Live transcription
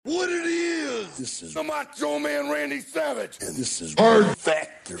This is the Macho Man Randy Savage. And this is Hard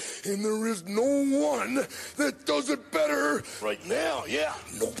Factor. And there is no one that does it better. Right now, yeah.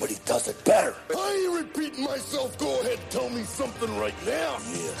 Nobody does it better. I ain't repeating myself. Go ahead, tell me something right now.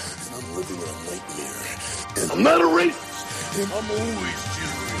 Yeah, and I'm living in a nightmare. And I'm not a racist. And I'm always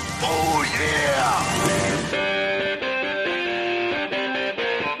cheering. Oh, yeah.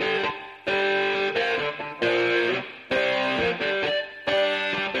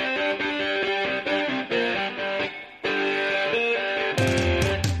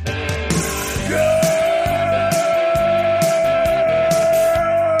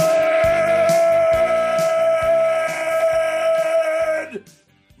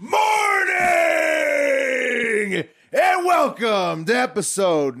 Welcome to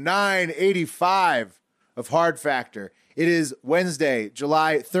episode 985 of Hard Factor. It is Wednesday,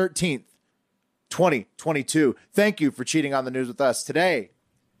 July 13th, 2022. Thank you for cheating on the news with us. Today,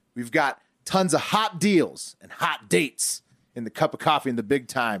 we've got tons of hot deals and hot dates in the cup of coffee in the big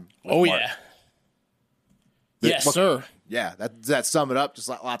time. Oh, Mark. Yeah. Yes, sir. Yeah, does that sum it up? Just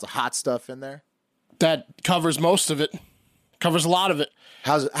lots of hot stuff in there? That covers most of it. Covers a lot of it.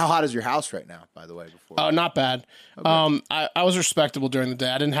 How hot is your house right now, by the way? Oh, not bad. Okay. I was respectable during the day.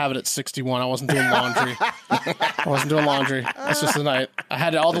 I didn't have it at 61. I wasn't doing laundry. It's just the night. I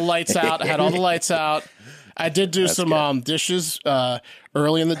had all the lights out. I did do some dishes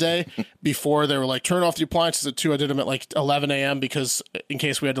early in the day before they were like, turn off the appliances at 2. I did them at like 11 a.m. because in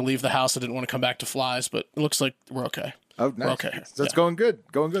case we had to leave the house, I didn't want to come back to flies, but it looks like we're okay. Oh, nice. Okay. So it's going good.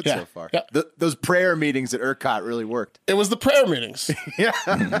 So far. Yeah. Those prayer meetings at ERCOT really worked. It was the prayer meetings. Yeah.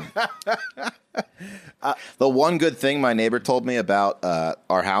 The one good thing my neighbor told me about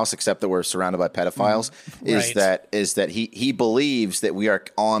our house, except that we're surrounded by pedophiles, is that he believes that we are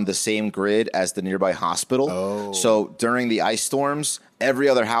on the same grid as the nearby hospital. Oh. So during the ice storms, every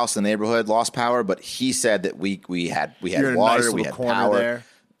other house in the neighborhood lost power, but he said that we had You're water, nice we had corner power. there.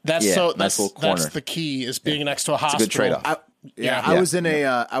 That's the key is being next to a hospital. It's a good trade-off.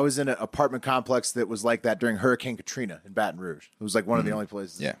 I was in an apartment complex that was like that during Hurricane Katrina in Baton Rouge. It was like one of the only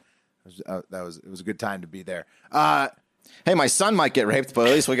places. Yeah, it was a good time to be there. Hey, my son might get raped, but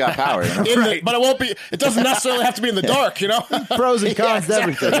at least we got power. You know? But it won't be. It doesn't necessarily have to be in the dark, you know. Pros and cons,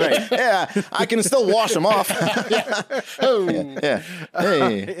 everything. Right? Yeah, I can still wash them off.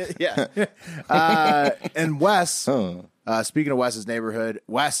 And Wes. Speaking of Wes's neighborhood,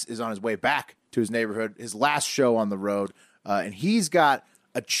 Wes is on his way back to his neighborhood, his last show on the road, and he's got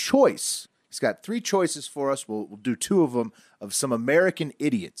a choice. He's got 3 choices for us. We'll do 2 of them of some American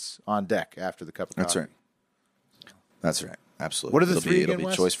idiots on deck after the cup of coffee. That's right. Absolutely. What are the 3 again, It'll be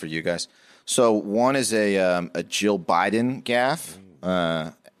Wes? a choice for you guys. So one is a Jill Biden gaffe.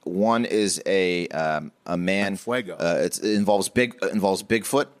 One is a man. Fuego. It involves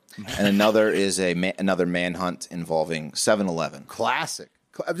Bigfoot. And another is another manhunt involving 7-Eleven. Classic.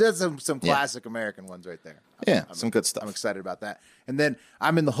 That's some classic American ones right there. Yeah, some good stuff. I'm excited about that. And then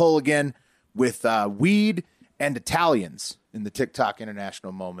I'm in the hole again with weed and Italians in the TikTok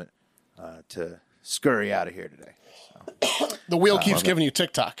international moment to scurry out of here today. So. The wheel keeps giving you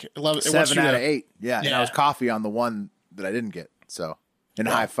TikTok. 7 out of 8. Yeah, and I was coffee on the one that I didn't get. So, and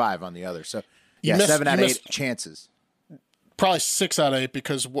high five on the other. So, 7 out of 8 chances. Probably 6 out of 8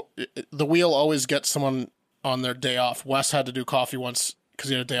 because the wheel always gets someone on their day off. Wes had to do coffee once because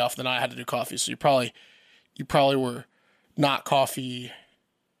he had a day off. Then I had to do coffee. So you probably were not coffee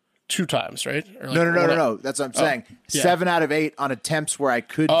 2 times, right? Or like, no. That's what I'm saying. 7 out of 8 on attempts where I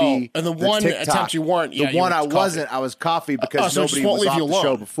could be. And the one TikTok. Attempt you weren't. The one I wasn't. I was coffee because nobody was off the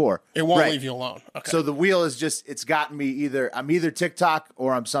show before. It won't leave you alone. Okay. So the wheel is it's gotten me I'm either TikTok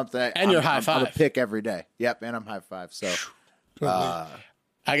or I'm something. And you're high five. I'm a pick every day. Yep, and I'm high five. So. I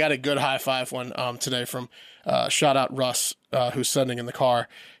got a good high five one today from shout out Russ, who's sending in the car.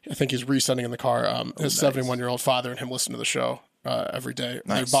 I think he's resending in the car. His 71-year-old father and him listen to the show every day.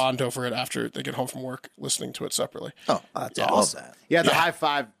 Nice. They bond over it after they get home from work, listening to it separately. Oh, that's awesome. Yeah, the high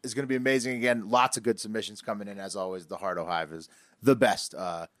five is going to be amazing. Again, lots of good submissions coming in as always. The Hardo Hive is the best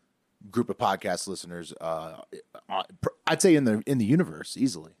group of podcast listeners. I'd say in the universe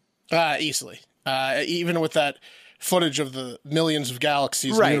easily. Easily, even with that footage of the millions of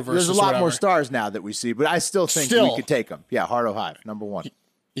galaxies in the universe. There's a lot more stars now that we see, but I still think we could take them. Yeah, Hardo Hive, number 1.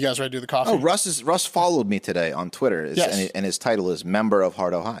 You guys ready to do the coffee? Oh, Russ followed me today on Twitter, and his title is Member of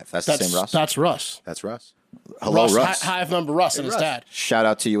Hardo Hive. That's the same Russ? That's Russ. That's Russ. Hello, Russ. Hive member Russ and his dad. Shout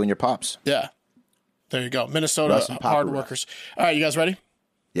out to you and your pops. Yeah. There you go. Minnesota hard workers. All right, you guys ready?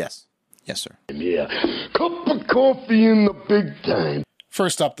 Yes. Yes, sir. Yeah. Cup of coffee in the big time.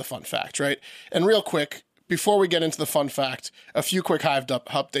 First up, the fun fact, right? And real quick, before we get into the fun fact, a few quick Hive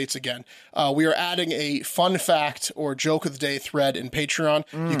updates again. We are adding a fun fact or joke of the day thread in Patreon.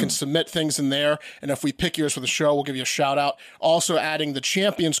 You can submit things in there, and if we pick yours for the show, we'll give you a shout out. Also adding the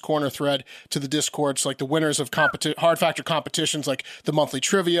Champions Corner thread to the Discord, so like the winners of Hard Factor competitions, like the monthly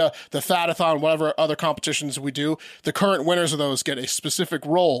trivia, the Fatathon, whatever other competitions we do, the current winners of those get a specific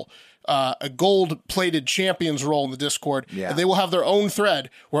role, a gold-plated champions role in the Discord, and they will have their own thread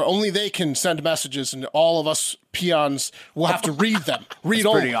where only they can send messages, and all of us peons will have to read them. Read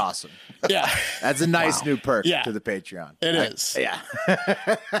only. Pretty awesome. Yeah. That's a nice new perk Yeah. to the Patreon. It is. Yeah.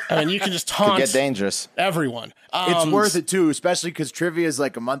 I mean, you can just Could taunt get dangerous. everyone. It's worth it, too, especially because trivia is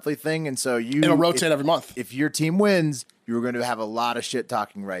like a monthly thing, and so It'll rotate every month. If your team wins, you're going to have a lot of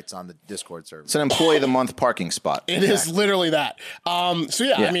shit-talking rights on the Discord server. It's an employee of the month parking spot. It is literally that. So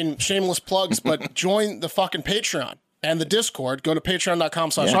yeah, I mean, shameless plugs, but join the fucking Patreon and the Discord. Go to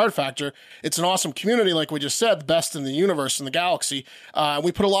patreon.com/hardfactor. It's an awesome community, like we just said, the best in the universe, in the galaxy.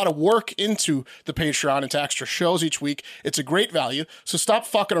 We put a lot of work into the Patreon, into extra shows each week. It's a great value. So stop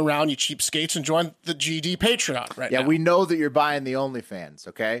fucking around, you cheapskates, and join the GD Patreon right now. Yeah, we know that you're buying the OnlyFans,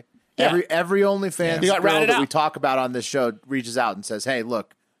 okay? Yeah. Every OnlyFans You got girl ratted that out. we talk about on this show reaches out and says, hey,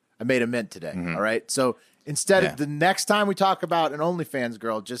 look, I made a mint today, all right? So instead of the next time we talk about an OnlyFans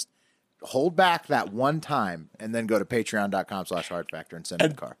girl, just hold back that one time and then go to patreon.com/hardfactor and send me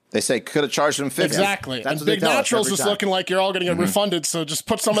a car. They say could have charged them 50. Exactly. That's And what they Big tell us Naturals every is time. looking like you're all going to get refunded, so just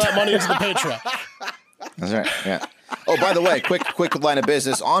put some of that money into the Patreon. That's right. Yeah. Oh, by the way, quick line of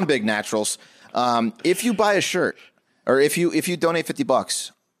business on Big Naturals. If you buy a shirt or if you donate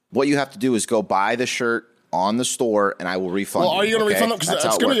 $50, what you have to do is go buy the shirt on the store, and I will refund. Well, are you going to refund them? Because That's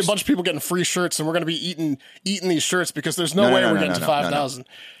it's how it going to be a works. bunch of people getting free shirts, and we're going to be eating these shirts because there's no way we're getting to 5,000.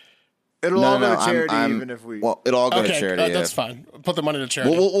 It'll all go to I'm- charity I'm- even if we... Well, it'll all go to Okay, charity. Yeah. that's fine. Put the money to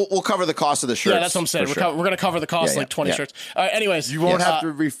charity. We'll cover the cost of the shirts. Yeah, that's what I'm saying. for We're sure. going to cover the cost, Yeah, like 20 yeah. shirts. All right, anyways. You won't have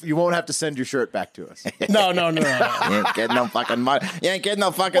to. You won't have to send your shirt back to us. No. You ain't getting no fucking money. You ain't getting no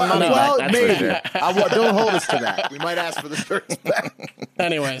fucking money well, back. That's for maybe. sure. Don't hold us to that. We might ask for the shirts back.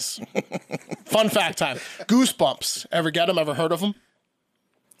 Anyways. Fun fact time. Goosebumps. Ever get them? Ever heard of them?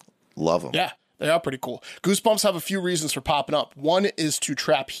 Love them. Yeah. They are pretty cool. Goosebumps have a few reasons for popping up. One is to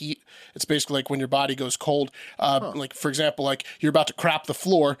trap heat. It's basically like when your body goes cold. Like, for example, like you're about to crap the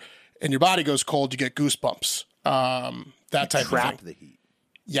floor and your body goes cold, you get goosebumps. That type of Trap thing. the heat.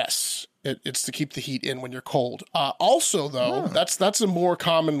 Yes. It's to keep the heat in when you're cold. Also, though, that's a more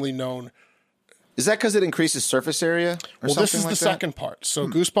commonly known. Is that because it increases surface area? Or Well, this is something the like that? second part. So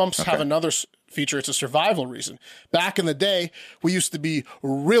Goosebumps have another feature. It's a survival reason. Back in the day, we used to be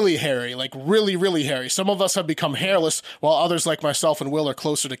really hairy, like really, really hairy. Some of us have become hairless, while others, like myself and Will, are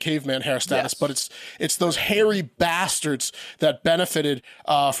closer to caveman hair status. Yes. But it's those hairy bastards that benefited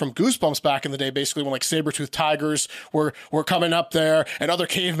from Goosebumps back in the day. Basically, when like saber-toothed tigers were coming up there, and other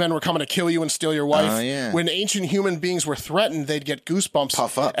cavemen were coming to kill you and steal your wife. Oh, yeah. When ancient human beings were threatened, they'd get goosebumps.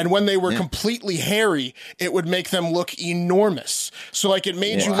 Puff up. And when they were completely hairy, it would make them look enormous. So like it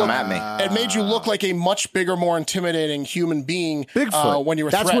made you look come at me. It made you look like a much bigger, more intimidating human being. Bigfoot. When you were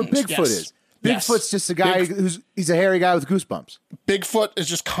That's threatened. what Bigfoot Yes. is. Yes. Bigfoot's just a guy he's a hairy guy with goosebumps. Bigfoot is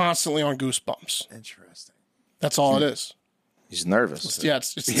just constantly on goosebumps. Interesting. That's all it is. He's nervous. Yeah,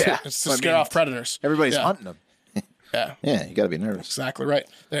 it's Yeah. to I scare mean, off predators. Everybody's Yeah. hunting him. Yeah. Yeah, you got to be nervous. Exactly right.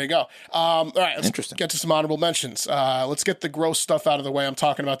 There you go. All right, let's Interesting. get to some honorable mentions. Let's get the gross stuff out of the way. I'm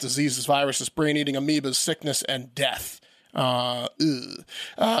talking about diseases, viruses, brain-eating amoebas, sickness, and death.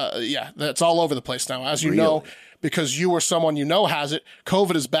 Yeah, that's all over the place now. As you know, because you or someone you know has it,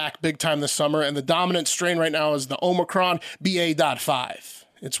 COVID is back big time this summer, and the dominant strain right now is the Omicron BA.5.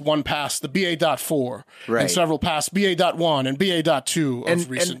 It's one past the BA.4, Right. and several past BA.1 and BA.2 of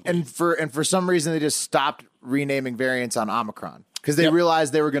recent. And for some reason they just stopped renaming variants on Omicron because they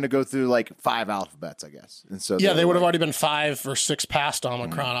realized they were going to go through like 5 alphabets, I guess. And so Yeah, they would have like, already been 5 or 6 past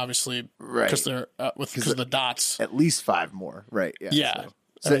Omicron, obviously, Right. because they're because of the dots. at least 5 more, right? Yeah.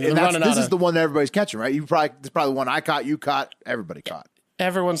 So I mean, and they're running this out is of- the one that everybody's catching, right? This is probably the one I caught, you caught, everybody caught.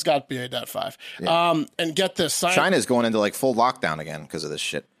 Everyone's got BA.5. And get this, China's going into like full lockdown again because of this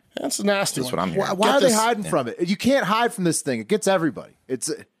shit. that's a nasty That's one. what I'm hearing. Why Get are they this- hiding from it? You can't hide from this thing. It gets everybody.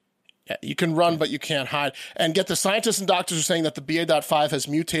 It's Yeah, you can run, but you can't hide. And get the scientists and doctors are saying that the BA.5 has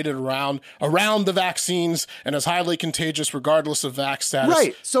mutated around the vaccines and is highly contagious regardless of vax status.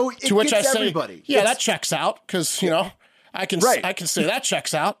 right. So it To which I gets say, everybody. yeah, It's- that checks out because I can Right. I can say that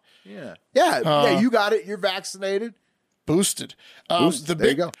checks out. yeah, you got it. You're vaccinated. Boosted. Boosted. There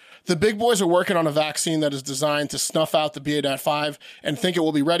you go. The big boys are working on a vaccine that is designed to snuff out the BA.5 and think it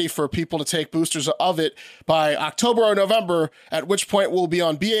will be ready for people to take boosters of it by October or November, at which point we'll be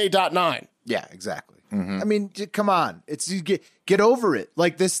on BA.9. Yeah, exactly. I mean, come on. You get over it.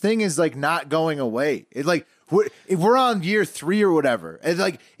 Like, this thing is like not going away. It's like if we're on year 3 or whatever, it's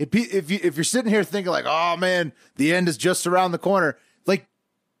like if you're sitting here thinking like, oh man, the end is just around the corner. Like,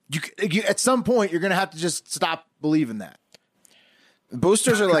 you at some point you're gonna have to just stop believing that.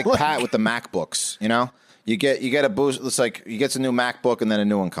 Boosters are like Pat with the MacBooks, you know? You get a boost. It's like you get a new MacBook and then a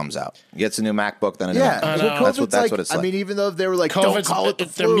new one comes out. You get a new MacBook, then a new one comes out. Well, That's what it's like. I mean, even though they were like, COVID's, don't call it the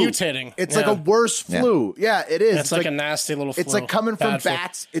they're flu. mutating. It's like a worse flu. Yeah, it is. It's like a nasty little flu. It's like coming from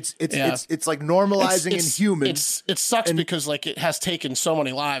bats. It's like normalizing in humans. It sucks because like it has taken so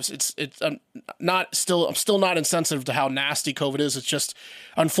many lives. I'm still not insensitive to how nasty COVID is. It's just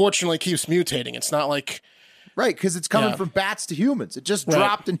unfortunately keeps mutating. It's not like. Right, because it's coming from bats to humans. It just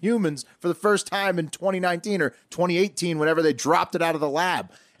dropped in humans for the first time in 2019 or 2018, whenever they dropped it out of the lab.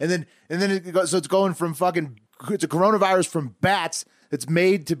 And then it goes, so it's going from it's a coronavirus from bats that's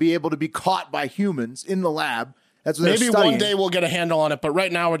made to be able to be caught by humans in the lab. That's what maybe one day we'll get a handle on it, but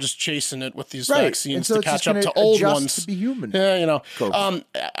right now we're just chasing it with these vaccines to catch up to old ones. To be human. Yeah, you know.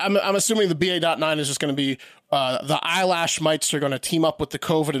 I'm assuming the BA.9 is just going to be the eyelash mites are going to team up with the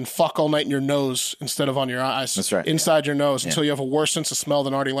COVID and fuck all night in your nose instead of on your eyes. That's right. Inside your nose until you have a worse sense of smell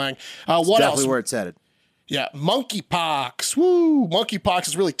than Artie Lang. What else? Definitely where it's headed. Yeah, monkeypox. Woo! Monkeypox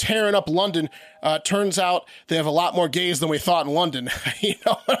is really tearing up London. Turns out they have a lot more gays than we thought in London. You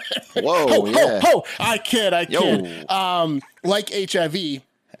know? Whoa, ho! I kid. Like HIV,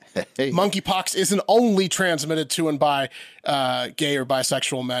 monkeypox isn't only transmitted to and by gay or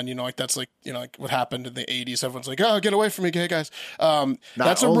bisexual men. You know, like that's like, you know, like what happened in the 80s. Everyone's like, oh, get away from me, gay guys.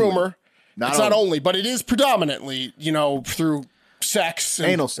 That's a rumor. It's not only, but it is predominantly, you know, through sex. And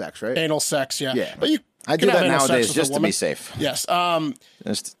anal sex, right? Anal sex, yeah. But I do that nowadays just to be safe. Yes.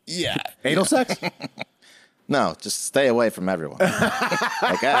 Yeah. Anal sex? No, just stay away from everyone.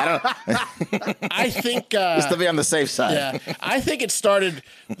 Like, I think just to be on the safe side. Yeah, I think it started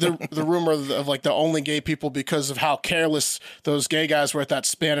the rumor of like the only gay people because of how careless those gay guys were at that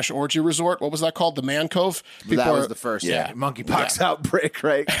Spanish orgy resort. What was that called? The Man Cove. That was the first monkeypox outbreak,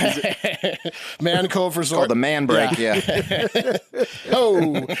 right? Man Cove Resort. Called the Man Break. Yeah.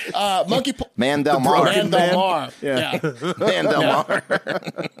 Monkey. Man Del Mar. Man Del Mar. Yeah. Man Del Mar.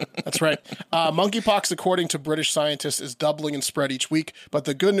 That's right. Monkeypox, according to British scientists, is doubling in spread each week. But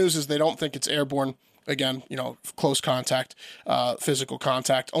the good news is they don't think it's airborne. Again, you know, close contact, physical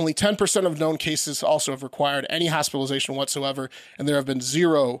contact. Only 10% of known cases also have required any hospitalization whatsoever, and there have been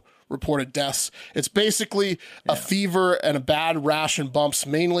 0 reported deaths. It's basically a fever and a bad rash and bumps,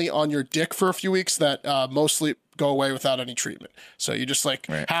 mainly on your dick for a few weeks that mostly go away without any treatment. So you just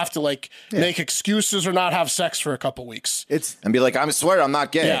have to make excuses or not have sex for a couple weeks. And be like, I swear I'm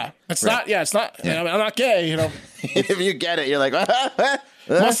not gay. Yeah, it's not. Yeah, it's not. Yeah. I'm not gay. You know, if you get it, you're like,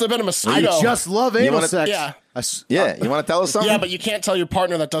 must have been a mosquito. I just love anal sex. Yeah. You want to tell us something? Yeah, but you can't tell your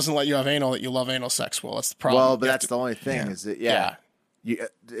partner that doesn't let you have anal that you love anal sex. Well, that's the problem. Well, but that's the only thing is that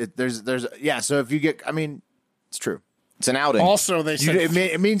so if you get, I mean, it's true. It's an outing. Also, they said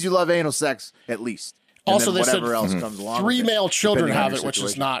it means you love anal sex at least. And also, they said else comes along 3 male children have it, which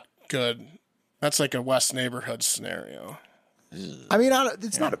is not good. That's like a West neighborhood scenario. I mean,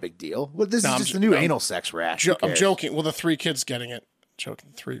 it's not a big deal. Well, this is just a new anal sex rash. I'm joking. Well, the 3 kids getting it.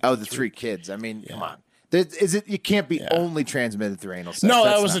 Joking. 3. Oh, the 3 kids. I mean, come on. You can't be only transmitted through anal sex. No,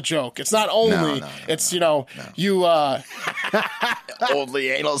 that was a joke. It's not only. It's, you. Only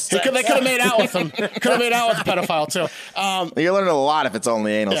anal sex. They could have made out with them. Could have made out with the pedophile, too. You learn a lot if it's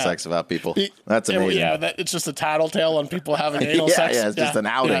only anal sex about people. That's amazing. Yeah, it's just a tattletale on people having anal sex. Yeah, it's just an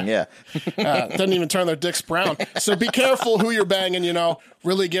outing, Doesn't even turn their dicks brown. So be careful who you're banging,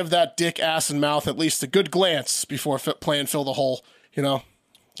 Really give that dick, ass, and mouth at least a good glance before playing fill the hole, Give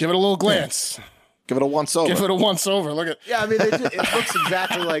it a little glance. Give it a once over. Look at. Yeah, I mean, it looks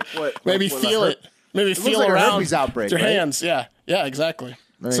exactly like what. Maybe feel it. Maybe feel like around a herpes outbreak, with your right? hands. Yeah, exactly.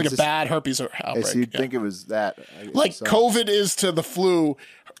 It's like a bad herpes outbreak. So you'd think it was that. Like COVID is to the flu,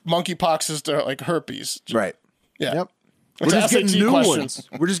 monkeypox is to like herpes. Right. Yeah. Yep. We're just getting new ones.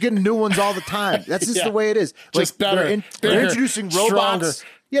 We're just getting new ones all the time. That's just the way it is. Just better. We're introducing robots. Stronger.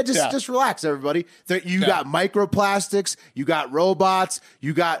 Yeah, just relax, everybody. You got microplastics, you got robots,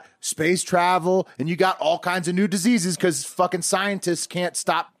 you got space travel, and you got all kinds of new diseases because fucking scientists can't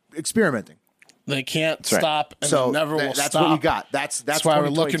stop experimenting. They can't stop, and they never will stop. That's what you got. That's why we're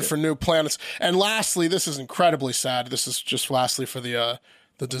looking for new planets. And lastly, this is incredibly sad. This is just lastly for the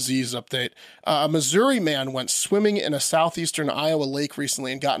disease update. A Missouri man went swimming in a southeastern Iowa lake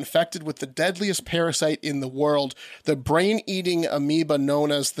recently and got infected with the deadliest parasite in the world, the brain-eating amoeba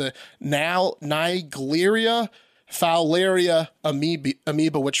known as the Naegleria Fowlaria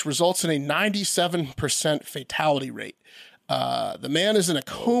amoeba, which results in a 97% fatality rate. The man is in a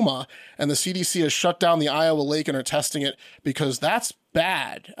coma, and the CDC has shut down the Iowa lake and are testing it because that's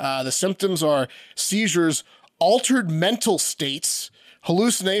bad. The symptoms are seizures, altered mental states,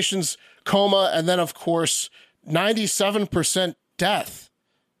 hallucinations, coma, and then, of course, 97% death.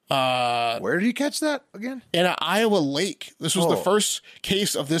 Where did you catch that again? In an Iowa lake. This was the first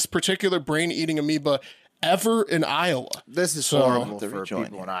case of this particular brain-eating amoeba ever in Iowa. This is horrible for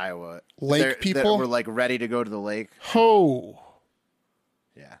people in Iowa. People that were like ready to go to the lake.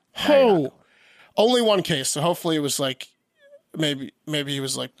 Yeah. Only one case, so hopefully it was like maybe he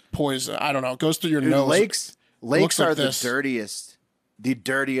was like poison. I don't know. It goes through your nose. Lakes are the dirtiest. The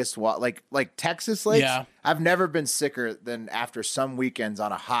dirtiest like Texas lakes. Yeah. I've never been sicker than after some weekends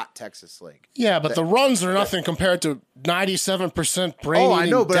on a hot Texas lake. Yeah, but the runs are nothing compared to 97% brain. Oh, I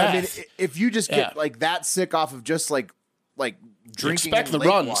know, but death. I mean, if you just get like that sick off of just like drinking the lake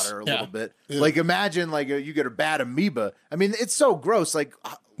runs. water a little bit, like imagine like you get a bad amoeba. I mean, it's so gross. Like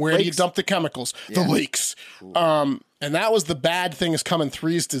where do you dump the chemicals? The lakes. And that was the Bad Things Come in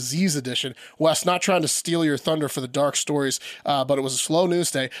Threes disease edition. Wes, not trying to steal your thunder for the dark stories, but it was a slow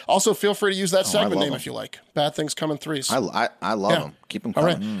news day. Also, feel free to use that segment name if you like. Bad Things Come in Threes. I love them. Keep them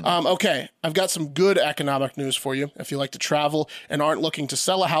coming. All right. Okay, I've got some good economic news for you. If you like to travel and aren't looking to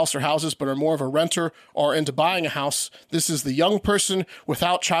sell a house or houses, but are more of a renter or into buying a house, this is the young person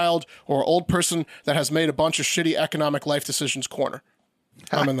without child or old person that has made a bunch of shitty economic life decisions corner.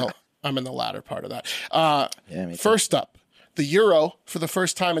 I'm in the latter part of that. First up, the euro, for the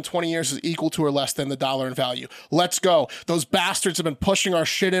first time in 20 years, is equal to or less than the dollar in value. Let's go. Those bastards have been pushing our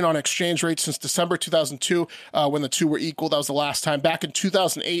shit in on exchange rates since December 2002, when the two were equal. That was the last time. Back in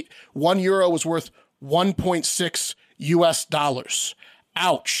 2008, 1 euro was worth 1.6 US dollars.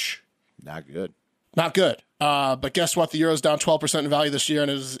 Ouch. not good. Not good. But guess what? The euro's down 12% in value this year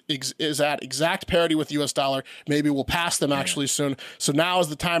and is at exact parity with the US dollar. Maybe we'll pass them actually soon. So now is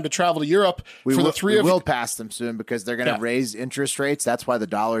the time to travel to Europe. We will pass them soon because they're going to raise interest rates. That's why the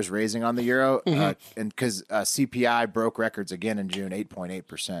dollar's raising on the euro. And because CPI broke records again in June,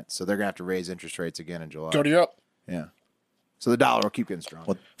 8.8%. So they're going to have to raise interest rates again in July. Go to Europe. Yeah. So the dollar will keep getting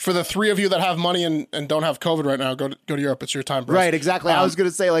strong. For the three of you that have money and don't have COVID right now, go to Europe. It's your time, bros. Right, exactly. I was going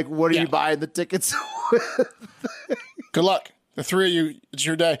to say, like, what are you buying the tickets with? Good luck. The three of you, it's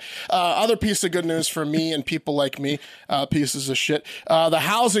your day. Other piece of good news for me and people like me, pieces of shit. The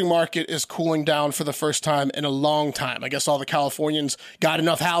housing market is cooling down for the first time in a long time. I guess all the Californians got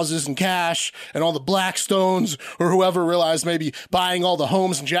enough houses and cash, and all the Blackstones or whoever realized maybe buying all the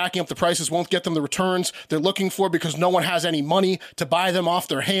homes and jacking up the prices won't get them the returns they're looking for because no one has any money to buy them off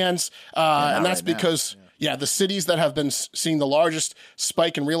their hands. And that's because... Yeah, the cities that have been seeing the largest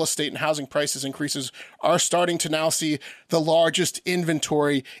spike in real estate and housing prices increases are starting to now see the largest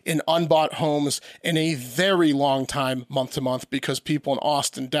inventory in unbought homes in a very long time, month to month, because people in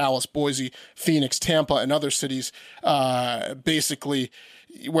Austin, Dallas, Boise, Phoenix, Tampa, and other cities basically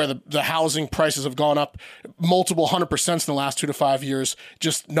where the housing prices have gone up multiple 100% in the last 2 to 5 years.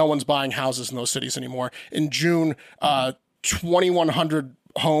 Just no one's buying houses in those cities anymore. In June, 2,100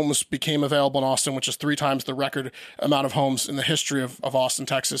 homes became available in Austin, which is 3 times the record amount of homes in the history of Austin,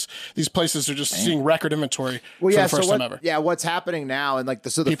 Texas. These places are just seeing record inventory for the first time ever. Yeah, what's happening now, and like the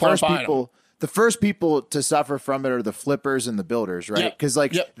first people to suffer from it are the flippers and the builders, right? Because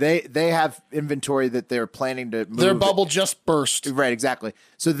they have inventory that they're planning to move. Their bubble just burst. Right, exactly.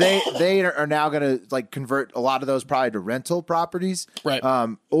 So they are now going to like convert a lot of those probably to rental properties, right?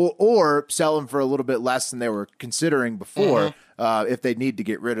 Or sell them for a little bit less than they were considering before. If they need to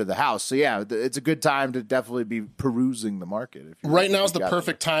get rid of the house. So, yeah, it's a good time to definitely be perusing the market. Right now is the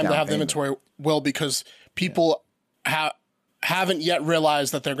perfect time to have the inventory, Will, because people haven't yet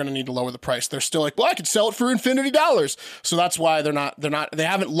realized that they're going to need to lower the price. They're still like, well, I could sell it for infinity dollars. So that's why they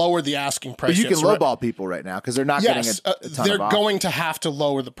haven't lowered the asking price. But you can lowball people right now because they're not getting a ton they're of going to have to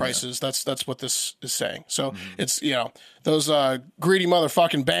lower the prices. Yeah. That's what this is saying. So it's, those greedy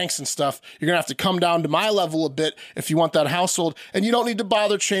motherfucking banks and stuff, you're going to have to come down to my level a bit if you want that household. And you don't need to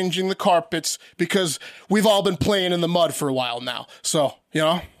bother changing the carpets because we've all been playing in the mud for a while now. So,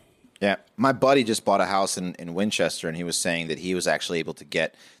 Yeah, my buddy just bought a house in Winchester, and he was saying that he was actually able to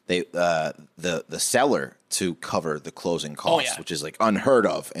get the seller to cover the closing costs, which is like unheard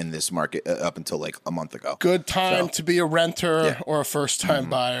of in this market up until like a month ago. Good time to be a renter or a first-time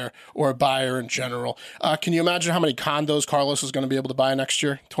buyer or a buyer in general. Can you imagine how many condos Carlos is going to be able to buy next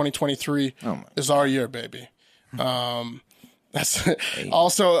year? 2023 is our year, baby. That's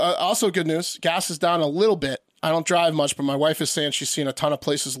also good news. Gas is down a little bit. I don't drive much, but my wife is saying she's seen a ton of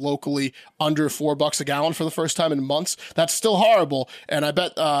places locally under $4 a gallon for the first time in months. That's still horrible. And I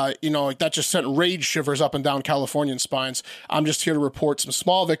bet, like that just sent rage shivers up and down Californian spines. I'm just here to report some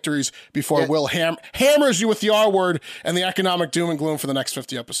small victories before Will hammers you with the R word and the economic doom and gloom for the next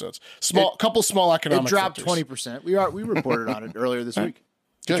 50 episodes. Couple small economic It dropped victories. 20%. We reported on it earlier this week.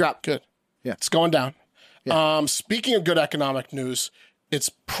 Good, It dropped. good. Yeah. It's going down. Yeah. Speaking of good economic news, it's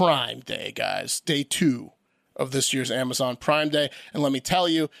Prime Day, guys. Day 2 of this year's Amazon Prime Day. And let me tell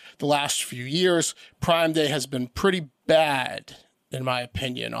you, the last few years, Prime Day has been pretty bad, in my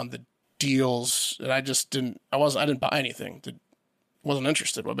opinion, on the deals. And I didn't buy anything. Wasn't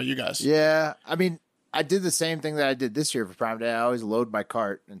interested. What about you guys? Yeah. I mean, I did the same thing that I did this year for Prime Day. I always load my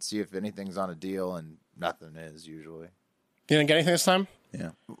cart and see if anything's on a deal, and nothing is usually. You didn't get anything this time?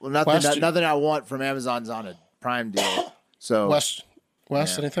 Yeah. Well, nothing I want from Amazon's on a Prime deal. So Wes,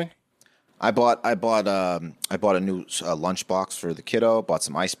 anything? I bought a new lunchbox for the kiddo. Bought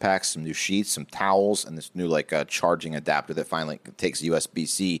some ice packs, some new sheets, some towels, and this new charging adapter that finally takes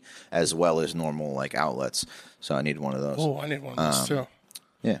USB-C as well as normal outlets. So I need one of those. Oh, I need one of those too.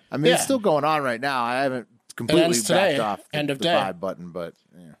 Yeah, I mean, it's still going on right now. I haven't completely backed off the buy button, but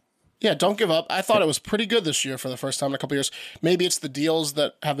yeah. Yeah, don't give up. I thought it was pretty good this year for the first time in a couple years. Maybe it's the deals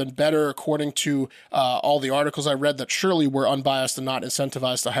that have been better according to all the articles I read that surely were unbiased and not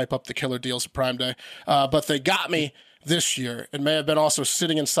incentivized to hype up the killer deals of Prime Day. But they got me this year. It may have been also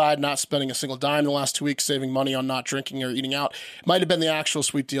sitting inside, not spending a single dime in the last 2 weeks, saving money on not drinking or eating out. It might have been the actual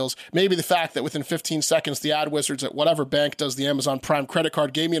sweet deals. Maybe the fact that within 15 seconds, the ad wizards at whatever bank does the Amazon Prime credit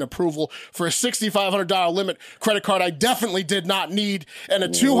card gave me an approval for a $6,500 limit credit card I definitely did not need, and a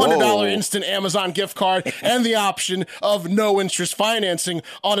 $200 instant Amazon gift card, and the option of no interest financing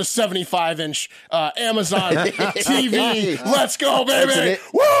on a 75-inch Amazon TV. Let's go, baby!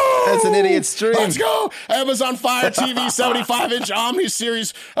 Woo! That's an idiot's dream. Let's go! Amazon Fire TV 75-inch Omni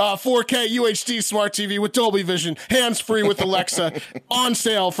Series 4K UHD Smart TV with Dolby Vision, hands-free with Alexa, on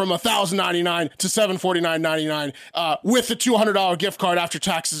sale from $1,099 to $749.99 with the $200 gift card after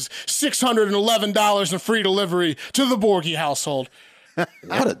taxes, $611 in free delivery to the Borgie household.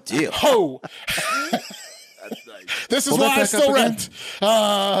 What a deal. Ho! That's nice. This is why I still rent.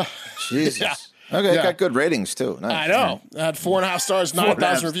 Jesus. Yeah. Okay, it got good ratings too. Nice. I know. I had 4.5 stars,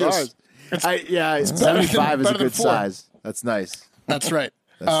 9,000 reviews. 75 is a good 4. size. That's nice. That's right.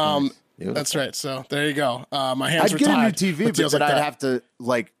 That's right. So there you go. My hands I'd are get tied. a new TV, with but deals then like I'd that. have to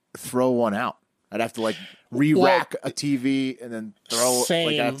throw one out. I'd have to re-rack a TV and then throw.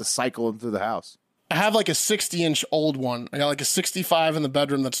 Same. I have to cycle them through the house. I have a 60-inch old one. I got a 65 in the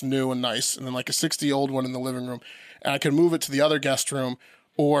bedroom that's new and nice, and then a 60 old one in the living room. And I could move it to the other guest room,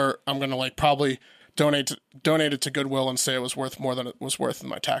 or I'm gonna probably donate it to Goodwill and say it was worth more than it was worth in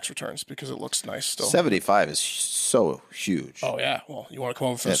my tax returns because it looks nice still. 75 is so huge. Oh yeah. Well, you want to come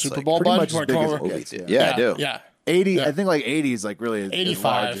over for the That's Super like Bowl, pretty bud? much You as want to big come as over? it gets, Yeah, I do. Yeah. 80, Yeah. I think 80 is really as 85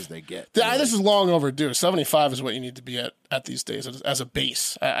 large as they get. This is long overdue. 75 is what you need to be at these days as a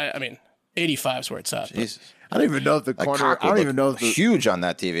base. I mean, 85 is where it's at. Jesus. I don't even know if the That corner. cock I don't would even know look if the. huge on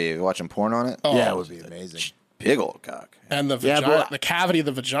that TV. You watching porn on it? Yeah, it would be amazing. Big old cock. And the Yeah, vagina, but- the cavity of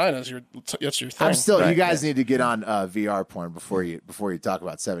the vagina is that's your thing. I'm still. You Right, guys need to get on VR porn before you talk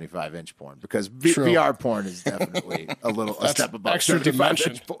about 75-inch porn because True. VR porn is definitely a step above extra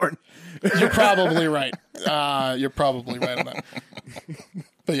 75-inch porn. You're probably right. You're probably right on that.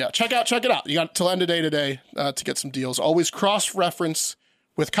 But yeah, check it out. You got till end of day today to get some deals. Always cross-reference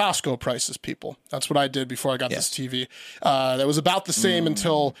with Costco prices, people. That's what I did before I got this TV. That was about the same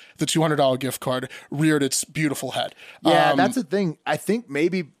until the $200 gift card reared its beautiful head. Yeah, that's the thing. I think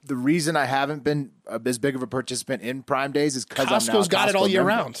maybe the reason I haven't been as big of a participant in Prime Days is because Costco's got it all year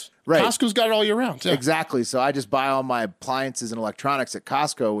member. round. Right. Costco's got it all year round. Yeah. Exactly. So I just buy all my appliances and electronics at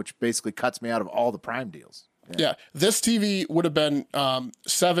Costco, which basically cuts me out of all the Prime deals. Yeah. This TV would have been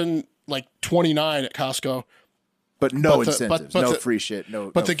 $7.29 at Costco. But no But the- incentives, but no the- free shit,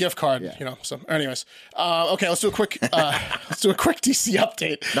 no. But the gift card, So, anyways, okay, let's do a quick DC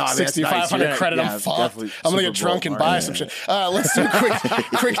update. No, I mean, that's 6,500 nice. credit. Yeah, I'm fucked. definitely I'm gonna Super get drunk Bowl and buy party. some shit. Let's do a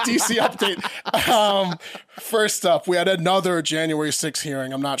quick DC update. First up, we had another January 6th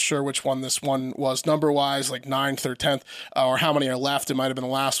hearing. I'm not sure which one this one was number wise, like 9th or 10th, or how many are left. It might have been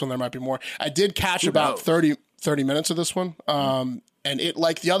the last one. There might be more. I did catch about 30 minutes of this one. And it,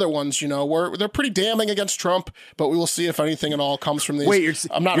 like the other ones, they're pretty damning against Trump, but we will see if anything at all comes from these. Wait,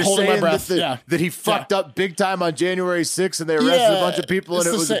 I'm not you're holding my saying breath. that he fucked up big time on January 6th and they arrested a bunch of people and it's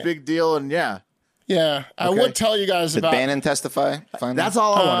it the was same. a big deal and Yeah, I would tell you guys Did about. Bannon testify? Finally? that's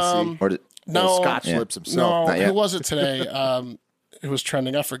all I want to see. Or did, No, Scotch lips himself. No, Not yet. who was it today? Who was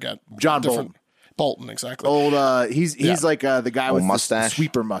trending? I forget. John Bolton. Bolton, exactly. Old, he's like the guy with mustache? the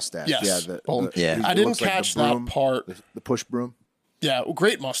sweeper mustache. Yes, Yeah, Bolton. Yeah. I didn't catch that part. The push broom. Yeah,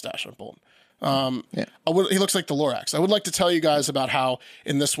 great mustache on Bolton. Yeah. He looks like the Lorax. I would like to tell you guys about how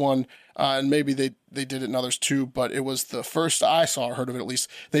in this one, and maybe they did it in others too, but it was the first I saw or heard of it at least.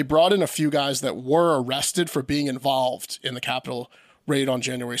 They brought in a few guys that were arrested for being involved in the Capitol raid on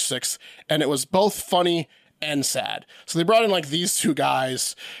January 6th, and it was both funny and sad. So they brought in like these two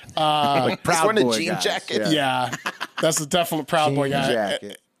guys. Like He's Proud wearing a Boy jean guys. jacket. Yeah, that's the definite Proud Boy Jean guy.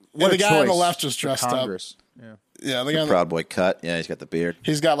 jacket. And What the a guy on the choice left was for dressed up. Congress. Yeah, the guy on Proud Boy cut. Yeah, he's got the beard.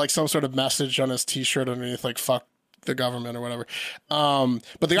 he's got like some sort of message on his t-shirt underneath, like fuck the government or whatever.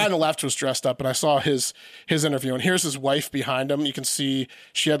 But the guy on the left was dressed up, and I saw his interview, and here's his wife behind him. You can see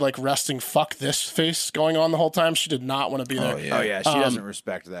she had like resting fuck this face going on the whole time. She did not want to be there. Oh yeah, she doesn't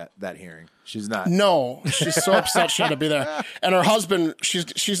respect that hearing. She's not. No, she's so upset she had to be there. And her husband,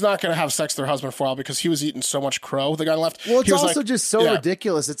 she's not going to have sex with her husband for a while because he was eating so much crow, the guy on the left. Well, it's He was also like- just so yeah.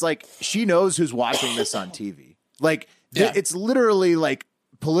 ridiculous. It's like she knows who's watching this on TV. Like Yeah. it's literally like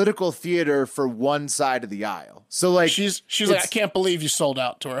political theater for one side of the aisle. So like She's like, I can't believe you sold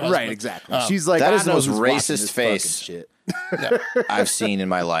out to her husband. right, exactly. She's like That I is the know most who's watching racist this fucking face. Shit. I've seen in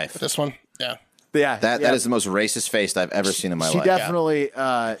my life. This one, yeah. Yeah, That is the most racist face I've ever seen in my She life. definitely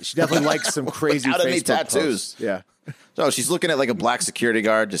likes some crazy Without any Facebook tattoos. posts. Yeah. So she's looking at like a black security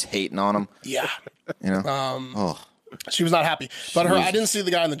guard, just hating on him. Yeah. You know. She was not happy. But her, I didn't see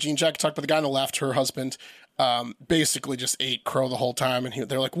the guy in the jean jacket talk, but the guy on the left, her husband, basically just ate crow the whole time. And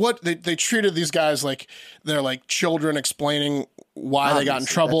they're like, what? They treated these guys like they're like children explaining why they got in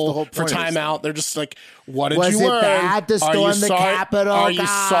Obviously, trouble that's the whole for point of this timeout. They're just like, what did Was you it learn? bad to Are storm you the sorry? Capitol, Are you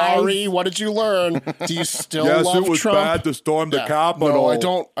guys? sorry? What did you learn? Do you still love Trump? to storm the Yeah. Capitol.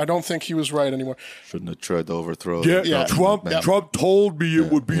 No, I don't think he was right anymore. Shouldn't have tried to overthrow. Yeah, Yeah. Trump told me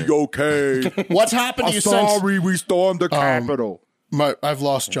it would be okay. What's happened to I'm you since? sorry we stormed the Capitol. I've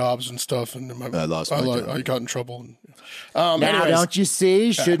lost jobs and stuff, and I lost my job. I got in trouble. Now, Anyways, don't you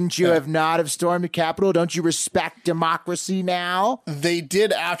see? Shouldn't you have not have stormed the Capitol? Don't you respect democracy now? they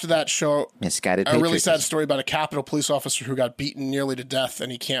did after that show Misguided a really patriotism. sad story about a Capitol police officer who got beaten nearly to death,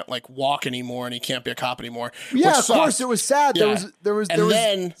 and he can't like walk anymore, and he can't be a cop anymore. Yeah, which of course sucked. it was sad. Yeah. There was And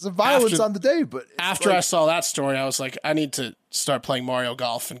then some violence after- on the day, but it's After like- I saw that story, I was like, I need to start playing Mario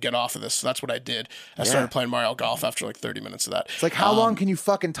Golf and get off of this. So that's what I did. I started playing Mario Golf after like 30 minutes of that. it's like how long can you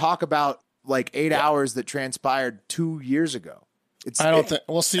fucking talk about like 8 hours that transpired 2 years ago? I don't think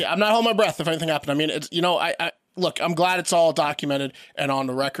we'll see. I'm not holding my breath if anything happened. I mean, it's I look. I'm glad it's all documented and on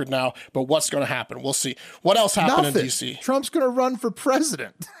the record now. But what's going to happen? We'll see. What else happened nothing. in DC? Trump's gonna run for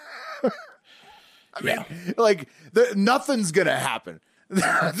president. Yeah. Like nothing's gonna happen.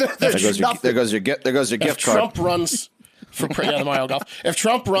 There goes your gift If card. Trump runs for the Mario Golf. If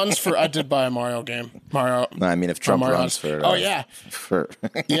Trump runs for, I did buy a Mario game. Mario. No, I mean, if Trump Mario runs Odyssey. for, Oh yeah, for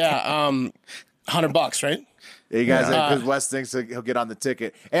yeah. $100, right? You guys, because West thinks that he'll get on the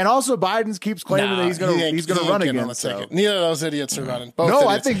ticket, and also Biden keeps claiming that he's he gonna ain't run getting again. on the So. ticket. Neither of those idiots are running. Both No,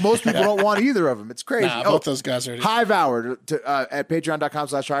 I idiots. think most people don't want either of them. It's crazy. Nah, both those guys are idiots. Hive Hour at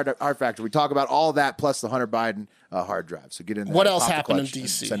patreon.com/Hard Factor. We talk about all that plus the Hunter Biden hard drive. So get in there. What else pop the happened in clutch, and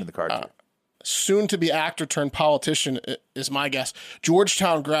DC? Send in the card. Soon to be actor turned politician is my guess.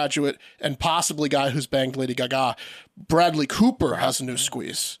 Georgetown graduate and possibly guy who's banged Lady Gaga. Bradley Cooper has a new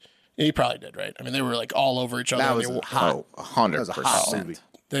squeeze. He probably did, right? I mean, they were like all over each other. That on was the a hot. 100%. movie.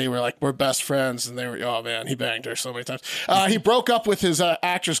 They were like, we're best friends. And they were, oh man, he banged her so many times. He broke up with his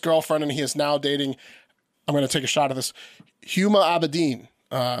actress girlfriend and he is now dating, I'm going to take a shot of this, Huma Abedin.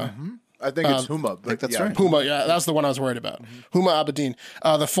 I think it's Huma. But that's yeah. right. Huma, yeah, that's the one I was worried about. Huma Abedin,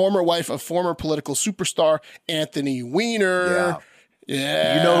 the former wife of former political superstar Anthony Weiner.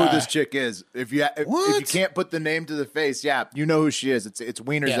 Yeah. You know who this chick is. If you can't put the name to the face, yeah, you know who she is. It's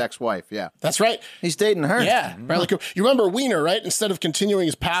Weiner's Yeah. ex-wife. Yeah. That's right. He's dating her. Yeah, Bradley Cooper. You remember Weiner, right? Instead of continuing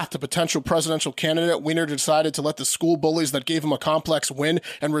his path to potential presidential candidate, Weiner decided to let the school bullies that gave him a complex win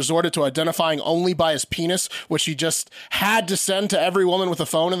and resorted to identifying only by his penis, which he just had to send to every woman with a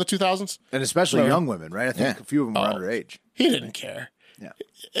phone in the 2000s. And especially young women, right? I think a few of them were underage. He didn't care. Yeah.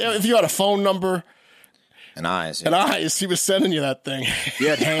 If you had a phone number And eyes. and eyes, he was sending you that thing. He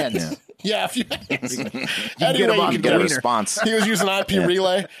had hands. Yeah, if you get him on you the Get a Wiener. response. He was using IP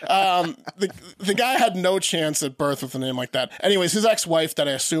relay. The guy had no chance at birth with a name like that. Anyways, his ex-wife, that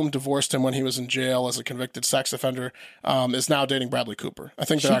I assume divorced him when he was in jail as a convicted sex offender, is now dating Bradley Cooper. I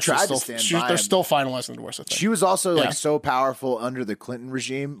think they're She actually tried to still stand by they're him. still finalizing the divorce. I think. She was also Yeah. like so powerful under the Clinton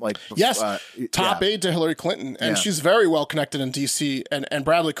regime. Like Yes, top yeah. aide to Hillary Clinton, and Yeah. she's very well connected in D.C. and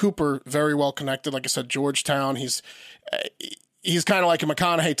Bradley Cooper very well connected. Like I said, Georgetown. he's kind of like a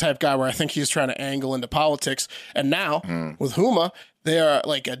McConaughey type guy where I think he's trying to angle into politics. And now with Huma, they are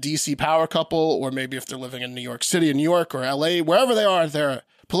like a DC power couple, or maybe if they're living in New York City, New York or LA, wherever they are, they're a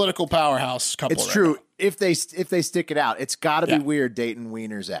political powerhouse couple. It's right true. now. If they stick it out, it's got to be weird dating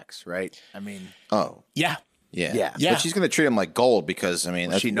Wiener's ex, right? I mean, Yeah. Yeah. But she's going to treat him like gold because, I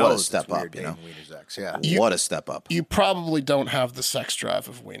mean, that's she what knows a step it's weird up, you know? dating Wiener's ex, yeah. What a step up. You probably don't have the sex drive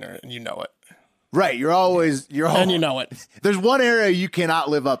of Wiener, and you know it. Right. You're always. And you know it. There's one area you cannot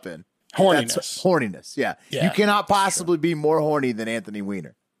live up in. Horniness. That's horniness. Yeah. You cannot possibly be more horny than Anthony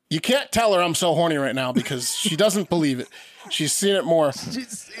Weiner. You can't tell her I'm so horny right now because she doesn't believe it. She's seen it more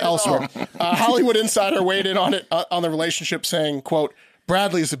elsewhere. Hollywood Insider weighed in on it on the relationship, saying, "quote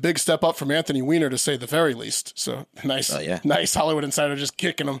Bradley is a big step up from Anthony Weiner, to say the very least." So nice Hollywood Insider just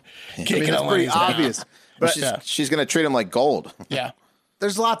kicking him. That's pretty obvious. But she's going to treat him like gold. Yeah.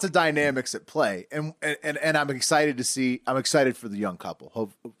 There's lots of dynamics at play, and I'm excited to see. I'm excited for the young couple.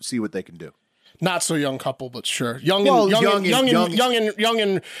 Hope see what they can do. Not so young couple, but sure, young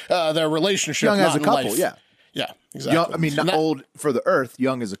in their relationship, Young not as a in couple, life. yeah, exactly. Young, I mean, not old for the earth.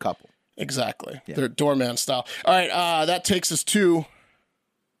 Young as a couple. Exactly. They're doorman style. All right, that takes us to.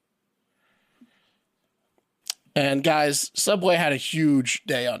 And guys, Subway had a huge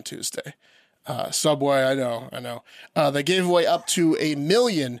day on Tuesday. Subway, I know. They gave away up to 1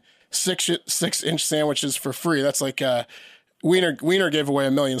 million 6-inch sandwiches for free. That's like Wiener gave away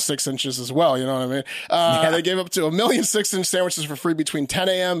 1 million 6 inches as well. You know what I mean? They gave up to 1 million 6-inch sandwiches for free between 10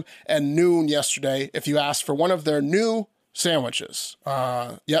 a.m. and noon yesterday. If you asked for one of their new sandwiches,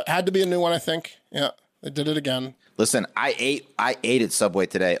 had to be a new one. I think. Yeah, they did it again. Listen, I ate at Subway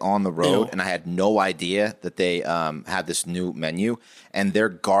today on the road, and I had no idea that they had this new menu, and their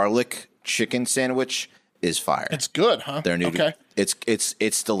garlic chicken sandwich is fire. It's good, huh? Their new, okay.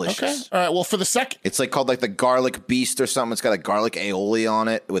 It's delicious. Okay. All right. Well, for the second, it's like called like the garlic beast or something. It's got a garlic aioli on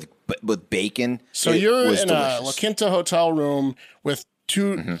it with bacon. So you're in a La Quinta hotel room with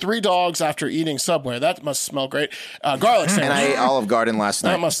 3 dogs after eating Subway. That must smell great. Garlic sandwich. And I ate Olive Garden last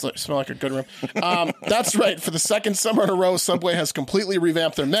night. That must smell like a good room. That's right. For the second summer in a row, Subway has completely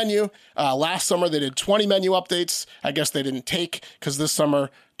revamped their menu. Last summer, they did 20 menu updates. I guess they didn't take because this summer,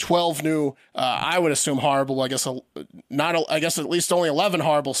 12 new, I would assume horrible. I guess at least only 11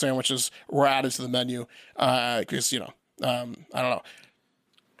 horrible sandwiches were added to the menu because I don't know.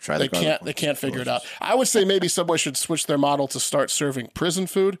 They can't figure it out. I would say maybe Subway should switch their model to start serving prison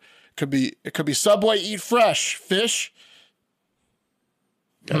food. It could be Subway eat fresh fish.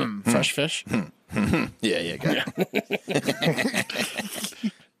 Got it? Fresh fish. Yeah, got it.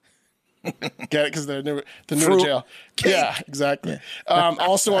 Get it because they're new to jail. Yeah, exactly.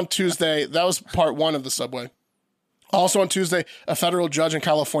 Also on Tuesday, that was part 1 of the Subway. Also on Tuesday, a federal judge in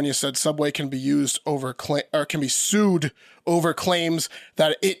California said Subway can be sued over claims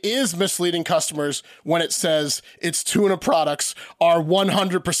that it is misleading customers when it says its tuna products are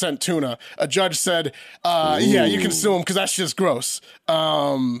 100% tuna. A judge said, "Yeah, you can sue them because that's just gross."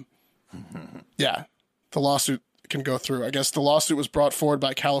 The lawsuit can go through. I guess the lawsuit was brought forward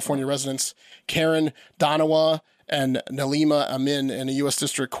by California residents Karen Donawa and Nalima Amin in a U.S.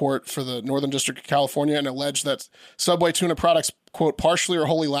 District Court for the Northern District of California, and alleged that Subway tuna products, quote, partially or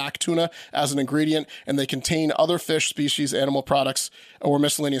wholly lack tuna as an ingredient, and they contain other fish species, animal products, or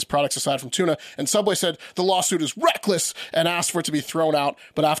miscellaneous products aside from tuna. And Subway said the lawsuit is reckless and asked for it to be thrown out.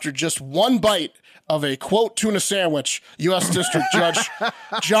 But after just one bite of a, quote, tuna sandwich, U.S. District Judge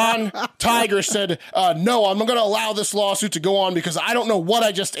John Tiger said, "No, I'm going to allow this lawsuit to go on because I don't know what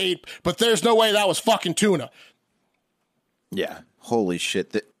I just ate, but there's no way that was fucking tuna." Yeah. Holy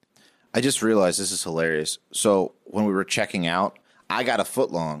shit. I just realized this is hilarious. So when we were checking out, I got a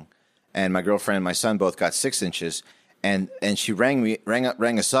foot long, and my girlfriend and my son both got 6 inches, and she rang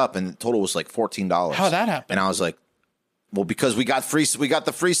us up, and the total was like $14. How'd that happen? And I was like, well, because we got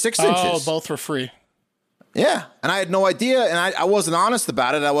the free 6 inches. Oh, both were free. Yeah, and I had no idea, and I wasn't honest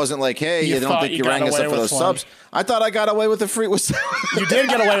about it. I wasn't like, hey, you don't think you rang us up for those subs? I thought I got away with the free. You did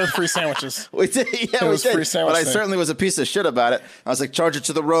get away with free sandwiches. We did, yeah, we did. But I certainly was a piece of shit about it. I was like, charge it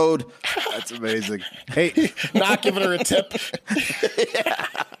to the road. That's amazing. Hey, not giving her a tip.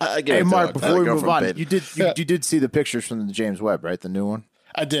 Hey, Mark, before we move on, you did see the pictures from the James Webb, right? The new one.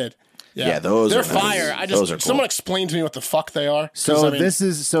 I did. Yeah, they're fire. Cool. Someone explain to me what the fuck they are. So I'm going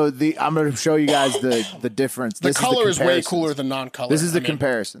to show you guys the difference. The color is way cooler than non-color. This is the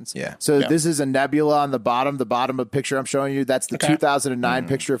comparisons. Yeah. So this is a nebula on the bottom. The bottom of the picture I'm showing you, that's the 2009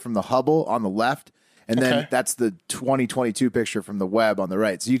 picture from the Hubble on the left. And then that's the 2022 picture from the Webb on the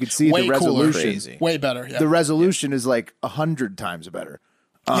right. So you can see way the resolution. Crazy. Way better. Yeah. The resolution is like 100 times better.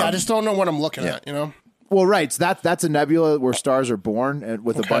 I just don't know what I'm looking at, you know? Well, right. So that's a nebula where stars are born, and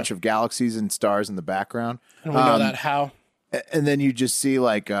with a bunch of galaxies and stars in the background. And we know that how. And then you just see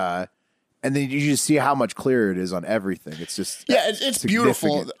and then you just see how much clearer it is on everything. It's just it's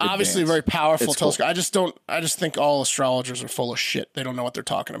beautiful. Obviously, a very powerful telescope. Cool. I just think all astrologers are full of shit. They don't know what they're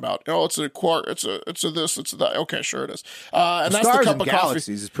talking about. Oh, it's a quark. It's a this. It's a that. Okay, sure it is. And that's the stars cup and of galaxies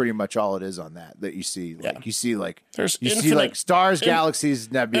coffee. is pretty much all it is on that you see. Like you see like there's you infinite, see like stars, galaxies,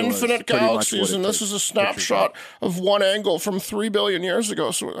 nebulas, infinite galaxies, and this is a snapshot of one angle from 3 billion years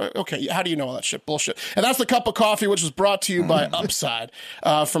ago. So okay, how do you know all that shit? Bullshit. And that's the cup of coffee, which was brought to you by Upside.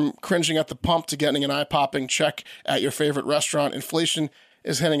 From cringing at the pump to getting an eye-popping check at your favorite restaurant, inflation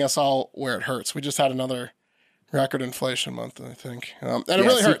is hitting us all where it hurts. We just had another record inflation month, I think. And it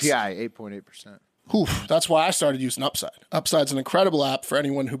really hurts. CPI, 8.8%. That's why I started using Upside. Upside's an incredible app for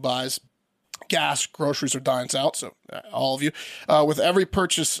anyone who buys gas, groceries, or dines out. So all of you, with every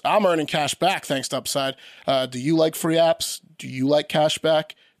purchase, I'm earning cash back thanks to Upside. Do you like free apps? Do you like cash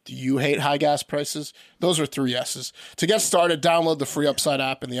back? Do you hate high gas prices? Those are 3 yeses. To get started, download the free Upside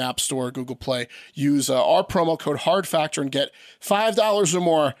app in the App Store or Google Play. Use our promo code HARDFACTOR and get $5 or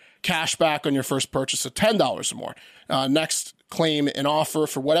more cash back on your first purchase of $10 or more. Next, claim an offer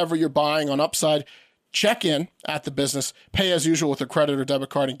for whatever you're buying on Upside. Check in at the business, pay as usual with a credit or debit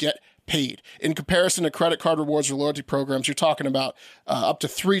card, and get paid. In comparison to credit card rewards or loyalty programs, you're talking about up to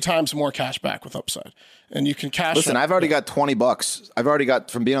 3 times more cash back with Upside. And you can cash. Listen, I've already got $20. I've already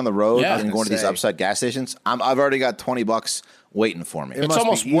got from being on the road and going to these Upside gas stations. I've already got $20 waiting for me. It's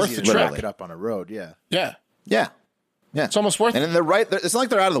almost worth the trip. It up on a road. Yeah. Yeah. It's almost worth it. And then they're right. It's not like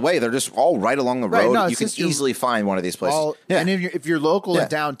they're out of the way. They're just all right along the road. No, you can easily find one of these places. And if you're local and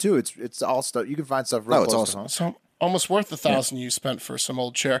down too, it's all stuff. You can find stuff real close to home. So almost worth the $1,000 you spent for some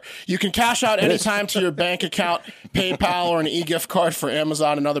old chair. You can cash out anytime to your bank account, PayPal, or an e-gift card for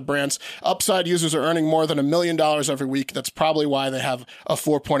Amazon and other brands. Upside users are earning more than $1 million every week. That's probably why they have a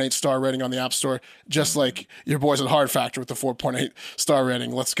 4.8 star rating on the App Store, just like your boys at Hard Factor with the 4.8 star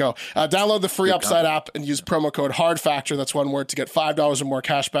rating. Let's go. Download the free Upside app and use promo code HARDFACTOR. That's one word to get $5 or more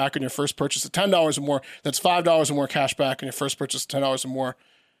cash back on your first purchase of $10 or more. That's $5 or more cash back on your first purchase of $10 or more.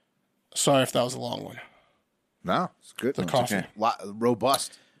 Sorry if that was a long one. No, it's good. The coffee. Okay.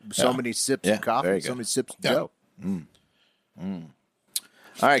 Robust. So many sips of coffee. So many sips of Joe. All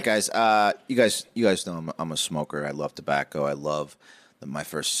right, guys. You guys know I'm a smoker. I love tobacco. I love my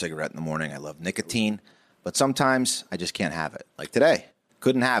first cigarette in the morning. I love nicotine. But sometimes I just can't have it. Like today,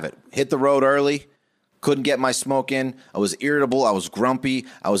 couldn't have it. Hit the road early. Couldn't get my smoke in. I was irritable. I was grumpy.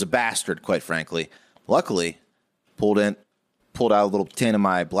 I was a bastard, quite frankly. Luckily, pulled out a little tin of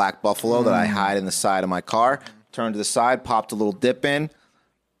my Black Buffalo that I hide in the side of my car, turned to the side, popped a little dip in.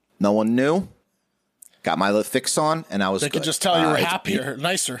 No one knew. Got my little fix on, and I was They could just tell you were happier,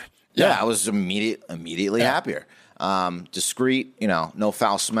 nicer. Yeah, I was immediately happier. Discreet, no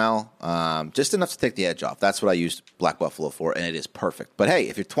foul smell, just enough to take the edge off. That's what I used Black Buffalo for, and it is perfect. But hey,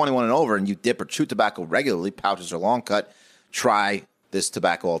 if you're 21 and over and you dip or chew tobacco regularly, pouches or long cut, try this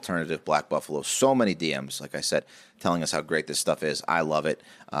tobacco alternative, Black Buffalo. So many DMs, like I said, telling us how great this stuff is. I love it.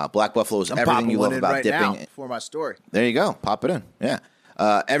 Black Buffalo is everything you love about dipping. For my story. There you go. Pop it in. Yeah.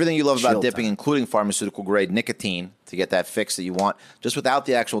 Everything you love about dipping, including pharmaceutical grade nicotine to get that fix that you want, just without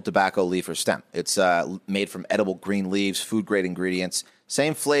the actual tobacco leaf or stem. It's made from edible green leaves, food grade ingredients,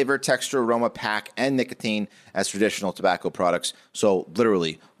 same flavor, texture, aroma, pack, and nicotine as traditional tobacco products. So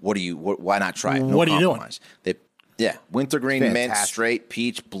literally, why not try it? No what are compromise. you doing? Wintergreen, mint, straight,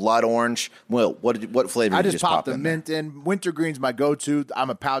 peach, blood orange. Will, what flavor did you just popped pop the in mint in. Wintergreen's my go-to. I'm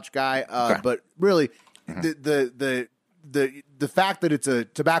a pouch guy, but really, the fact that it's a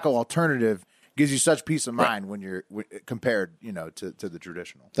tobacco alternative gives you such peace of mind when you're compared, to the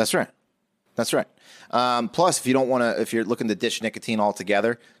traditional. That's right. Plus, if you're looking to ditch nicotine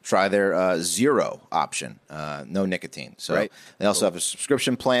altogether, try their zero option, no nicotine. So they also have a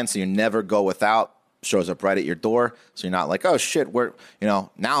subscription plan, so you never go without. Shows up right at your door, so you're not like, oh shit, now I'm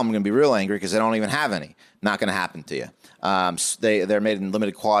going to be real angry because I don't even have any. Not going to happen to you. They're made in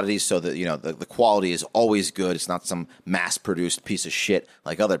limited quantities, so that the quality is always good. It's not some mass produced piece of shit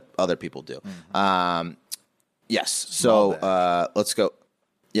like other people do. Yes. So let's go.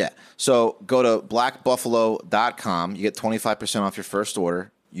 Yeah. So go to blackbuffalo.com. You get 25% off your first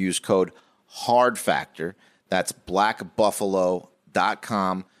order. Use code HARDFACTOR. That's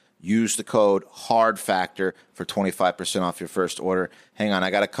blackbuffalo.com. Use the code HARDFACTOR for 25% off your first order. Hang on, I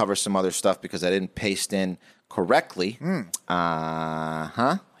got to cover some other stuff because I didn't paste in correctly. Here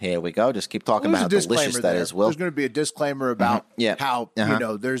we go. Just keep talking about how delicious that is, Will. There's going to be a disclaimer about how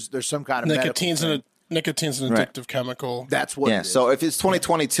there's some kind of nicotine's in Nicotine's an addictive chemical. That's what. Yeah. So if it's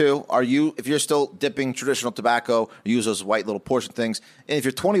 2022, if you're still dipping traditional tobacco, use those white little portion things. And if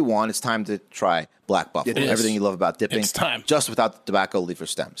you're 21, it's time to try Black Buffalo. It is. Everything you love about dipping. It's time. Just without the tobacco leaf or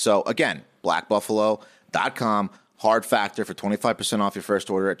stem. So again, blackbuffalo.com. Hard Factor for 25% off your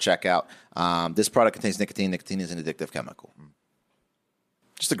first order at checkout. This product contains nicotine. Nicotine is an addictive chemical.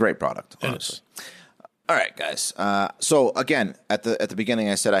 Just a great product, honestly. All right, guys. So again, at the beginning,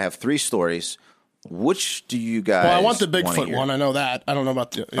 I said I have 3 stories. Which do you guys? Well, I want the wanna Bigfoot hear? one. I know that. I don't know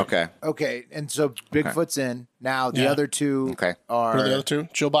about the. Okay. And so Bigfoot's in now. The Yeah. other two Okay. are What are the other 2?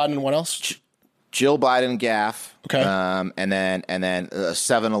 Joe Biden and what else? Jill Biden gaff. Okay. And then a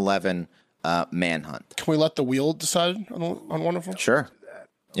 7-Eleven manhunt. Can we let the wheel decide on one of them? Sure.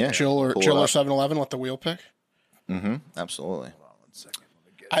 Yeah. Jill or Pull it 7-Eleven, let the wheel pick. Absolutely.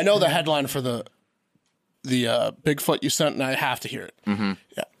 I know the headline for the Bigfoot you sent, and I have to hear it. Mm-hmm.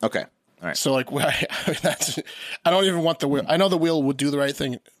 Yeah. Okay. All right. So I don't even want the wheel. I know the wheel would do the right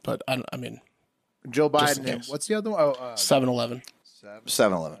thing, but I mean, Joe Just in Biden. And case. what's the other one? 7-Eleven.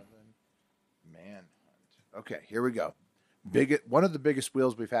 7-Eleven. Manhunt. Okay, here we go. One of the biggest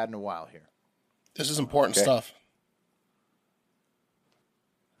wheels we've had in a while here. This is important Okay. stuff.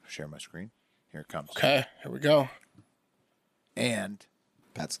 Share my screen. Here it comes. Okay, here we go. And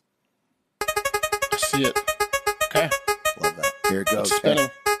That's I see it. Okay, love that. here it goes. it's spinning.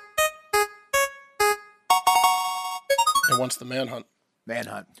 It wants the manhunt.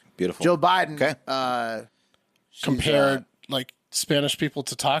 Manhunt. Beautiful. Joe Biden. Okay. She's, Compared like Spanish people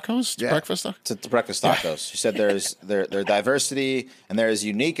to tacos, to Yeah. breakfast stuff. To breakfast tacos. She said there's diversity and they're as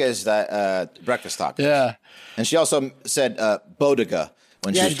unique as that breakfast tacos. Yeah. And she also said bodega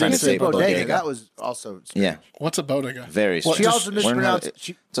when Yeah, she was trying to say bodega. That was also. Yeah. What's a bodega? Very She strange. also Learn how mispronounced. to-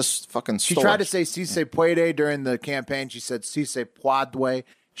 She just fucking She store. tried to say "si se puede" during the campaign. She said "si se puede."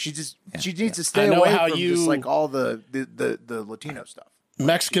 She needs to stay I know away how from you- just like all the Latino stuff.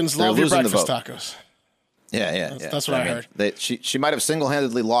 Mexicans They're love your losing the breakfast vote. tacos. Yeah. That's what I heard. She might have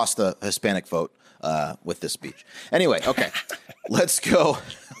single-handedly lost the Hispanic vote with this speech. Anyway, okay, let's go.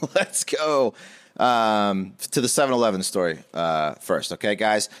 Let's go to the 7-Eleven story first. Okay,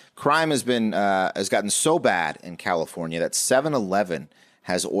 guys, crime has gotten so bad in California that 7-Eleven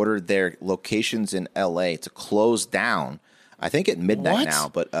has ordered their locations in LA to close down. I think at midnight What? now,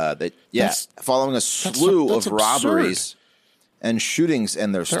 but That's- following a slew that's of absurd. robberies and shootings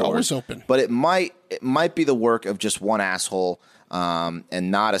in their stores. always open. But it might be the work of just one asshole,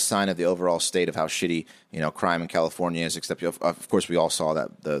 and not a sign of the overall state of how shitty crime in California is. Except of course we all saw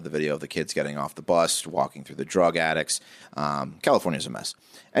that the video of the kids getting off the bus, walking through the drug addicts. California's a mess.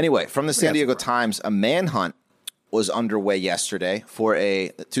 Anyway, from the San Diego Times, a manhunt was underway yesterday for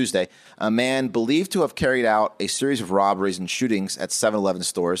Tuesday. A man believed to have carried out a series of robberies and shootings at 7-Eleven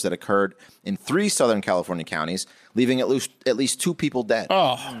stores that occurred in 3 Southern California counties, leaving at least 2 people dead.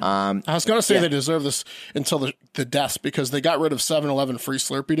 Oh, I was going to say they deserve this until the deaths because they got rid of 7-Eleven free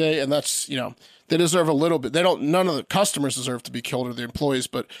Slurpee Day, and that's they deserve a little bit. They don't. None of the customers deserve to be killed or the employees,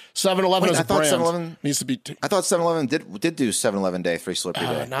 but 7-Eleven Wait, as I a thought brand 7-Eleven needs to be. I thought 7-Eleven did do 7-Eleven Day Free Slurpee Day.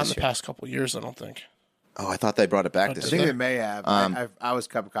 Not in this the year. past couple of years, I don't think. Oh, I thought they brought it back I this think year. they may have. I was a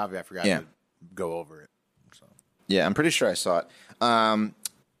cup of coffee. I forgot to go over it. So. Yeah, I'm pretty sure I saw it.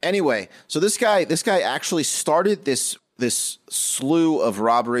 Anyway, so this guy actually started this slew of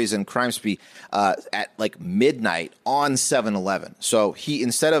robberies and crime spree at like midnight on 7-Eleven. So he,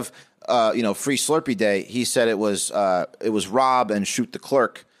 instead of free Slurpee Day, he said it was rob and shoot the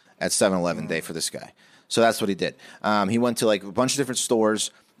clerk at 7-Eleven Day for this guy. So that's what he did. He went to like a bunch of different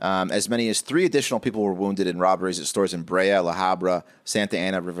stores. As many as 3 additional people were wounded in robberies at stores in Brea, La Habra, Santa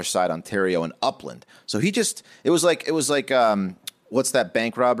Ana, Riverside, Ontario, and Upland. So it was like what's that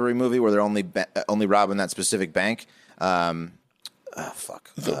bank robbery movie where they're only robbing that specific bank? We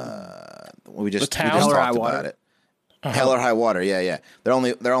just town? talked Hell or High about Water? it. Hell or High Water, yeah. They're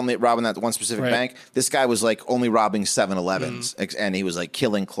only robbing that one specific Right. bank. This guy was like only robbing 7-Elevens, and he was like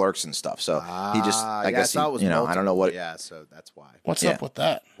killing clerks and stuff. So he just, I guess, thought it was I don't know multiple, what. Yeah, so that's why. What's Yeah. up with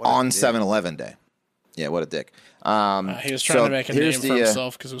that? On 7-Eleven Day. Yeah, what a dick. He was trying so to make a name here's for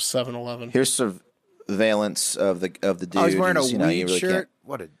himself because it was 7-Eleven. Here's surveillance of the dude. Oh, he's wearing a who's, weed you really shirt. Can't,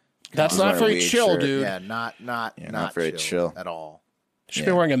 What a That's He's not wearing a very weed chill, shirt. dude. yeah, not very chill. at all. Should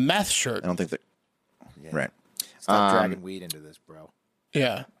be wearing a meth shirt. I don't think that. Right. Stop dragging weed into this, bro.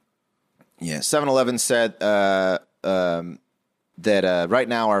 Yeah. Yeah. 7-Eleven said that right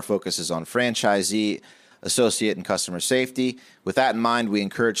now our focus is on franchisee, associate, and customer safety. With that in mind, we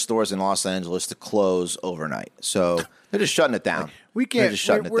encourage stores in Los Angeles to close overnight. So they're just shutting it down. We They're can't. just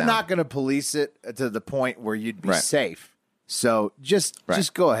shutting it We're down. not going to police it to the point where you'd be Right. safe. So just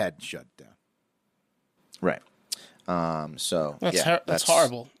go ahead and shut it down. Right. So That's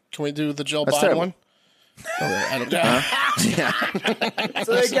horrible. Can we do the Joe Biden terrible. one? I don't know.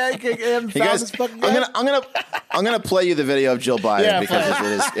 So they found guys, this fucking guy? I'm gonna play you the video of Jill Biden Yeah,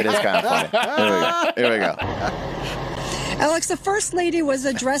 because it is kind of funny. Here we go. Alex, the First Lady was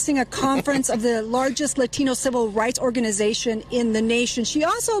addressing a conference of the largest Latino civil rights organization in the nation. She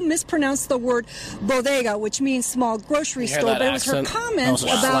also mispronounced the word bodega, which means small grocery store, but it was her comments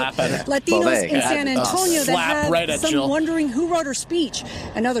about Latinos Bodega. in San Antonio that have right at some Jill. wondering who wrote her speech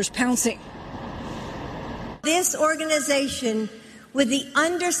and others pouncing. This organization, with the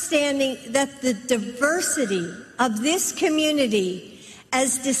understanding that the diversity of this community,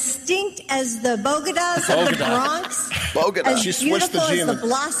 as distinct as the Bogotas of the Bronx, as She switched the beautiful G as in the the-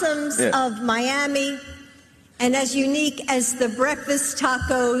 blossoms of Miami, and as unique as the breakfast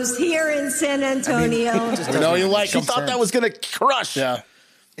tacos here in San Antonio. We know you like She them. thought that was gonna crush. Yeah.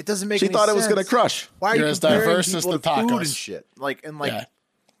 It doesn't make She any thought it sense. was gonna crush. Why are You're you as comparing diverse as people the to food tacos. and shit? Yeah.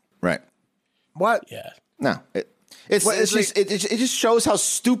 Right. What? Yeah. No. It's just it just shows how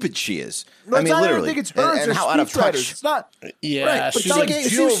stupid she is. No, I mean, I don't literally, think it's her. and it's how her out of speechwriters. touch. It's not. Yeah, Right, but she's it's not like, like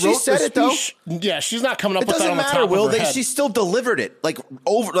Jill she wrote said the it though. speech. Yeah, she's not coming up It with that doesn't on the matter, top Will. of her head. She still delivered it. Like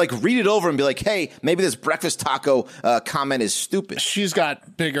read it over and be like, hey, maybe this breakfast taco comment is stupid. She's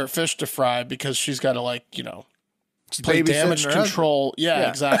got bigger fish to fry because she's got to play babysitting damage her control. Yeah,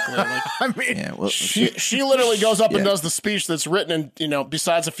 exactly. Like, I mean, Yeah, well, she literally goes up and Yeah. does the speech that's written and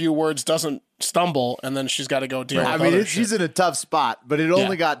besides a few words doesn't stumble, and then she's got to go deal with I other mean, shit. she's in a tough spot, but it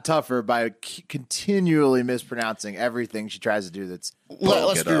only Yeah. got tougher by continually mispronouncing everything she tries to do. That's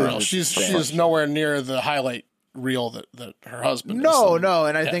Let's be real. She's nowhere near the highlight reel that her husband is. no, And-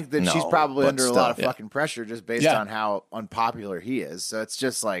 and I think that she's No, probably but under a still, lot of yeah. fucking pressure just based Yeah. on how unpopular he is. So it's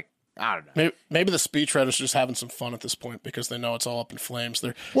just like I don't know. Maybe the speechwriters are just having some fun at this point because they know it's all up in flames.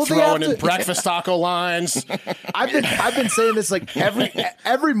 They're Well, they throwing have in to- breakfast taco lines. I've been saying this like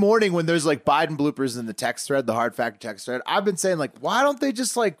every morning when there's like Biden bloopers in the text thread, the hard fact text thread. I've been saying like, why don't they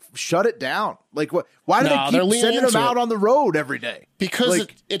just like shut it down? Like, why do No, they they're keep leaning sending them into out it. on the road every day? Because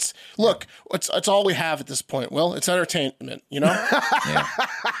Like- it's all we have at this point. Will, it's entertainment,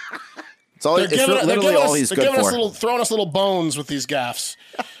 It's all. It's literally all he's good for. Throwing us little bones with these gaffes.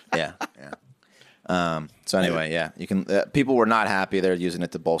 Yeah. So anyway, yeah, you can. People were not happy. They're using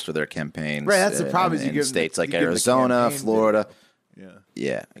it to bolster their campaigns. Right, that's the problem is you in give them- states like you give them the Arizona, campaign Florida. video.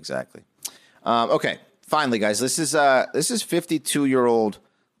 Yeah, exactly. Okay, finally, guys, this is 52-year-old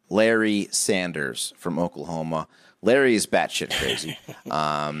Larry Sanders from Oklahoma. Larry is batshit crazy.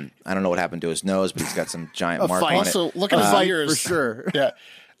 I don't know what happened to his nose, but he's got some giant mark on it. Also, look at his Fight ears for sure. Yeah,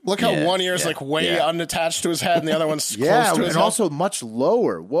 look how Yeah, one ear's yeah, like way yeah. unattached to his head, and the other one's Yeah, close to his and head. also much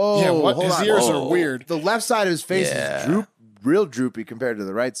lower. Whoa, Yeah, what? hold His on. ears Whoa. are weird. The left side of his face Yeah. is real droopy compared to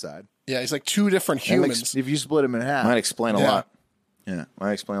the right side. Yeah, he's like two different That makes- humans. If you split him in half, Might explain a Yeah. lot. Yeah,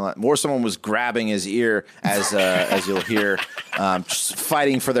 might explain a lot. More, someone was grabbing his ear as you'll hear, just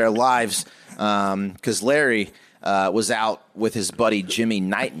fighting for their lives. Because Larry was out with his buddy Jimmy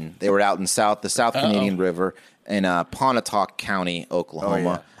Knighton. They were out in the South Canadian River in Pontotoc County,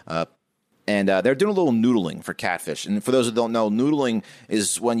 Oklahoma. And they're doing a little noodling for catfish. And for those who don't know, noodling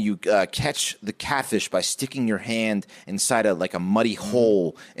is when you catch the catfish by sticking your hand inside a muddy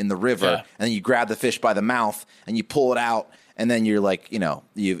hole in the river, Yeah. and then you grab the fish by the mouth and you pull it out, and then you're like,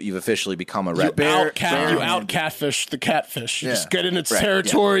 you've officially become a red. You out catfish the catfish. You Yeah. just get in its Right,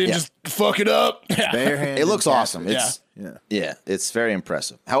 territory yeah, and yeah. just fuck it up. Yeah. barehanded It looks catfish. awesome. It's Yeah. yeah, it's very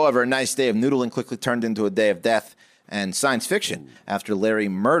impressive. However, a nice day of noodling quickly turned into a day of death and science fiction after Larry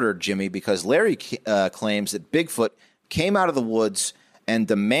murdered Jimmy because Larry claims that Bigfoot came out of the woods and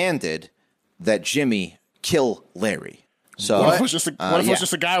demanded that Jimmy kill Larry. So What if it was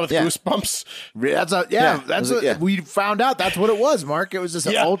just a guy with Yeah. goosebumps? Yeah. We found out that's what it was, Mark. It was just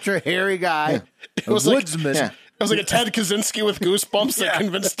an Yeah. ultra hairy guy, It was a like- woodsman. Yeah. It was like a Ted Kaczynski with goosebumps that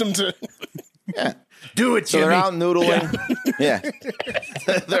convinced him to. Do it, So Jimmy. they're out noodling. Yeah.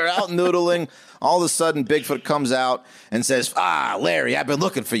 They're out noodling. All of a sudden, Bigfoot comes out and says, Larry, I've been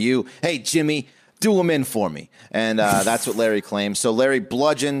looking for you. Hey, Jimmy, do him in for me. And that's what Larry claims. So Larry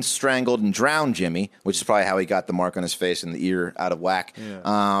bludgeoned, strangled, and drowned Jimmy, which is probably how he got the mark on his face and the ear out of whack.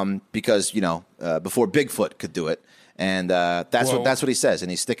 Because, before Bigfoot could do it. And that's what he says,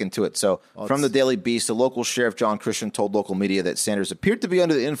 and he's sticking to it. So from the Daily Beast, the local sheriff, John Christian, told local media that Sanders appeared to be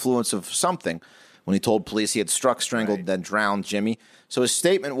under the influence of something when he told police he had struck, strangled, then drowned Jimmy. So his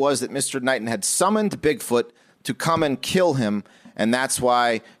statement was that Mr. Knighton had summoned Bigfoot to come and kill him, and that's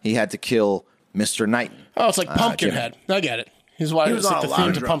why he had to kill Mr. Knighton. Oh, it's like Pumpkinhead. I get it. He's why He it's was like on the a lot theme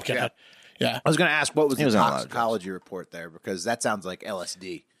of to drugs, Pumpkinhead. Yeah. I was going to ask what was He the was on a lot of toxicology report there because that sounds like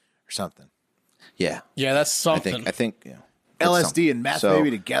LSD or something. Yeah. Yeah, that's something. I think yeah. LSD and meth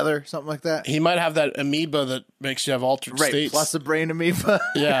maybe together, something like that. He might have that amoeba that makes you have altered states. Plus a brain amoeba.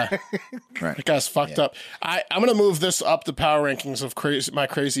 Yeah. Right. That guy's fucked up. I'm going to move this up the power rankings of my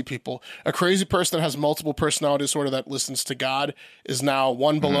crazy people. A crazy person that has multiple personality disorder that listens to God is now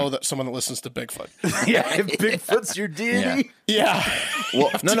one below that someone that listens to Bigfoot. Yeah, if Bigfoot's your deity. Yeah.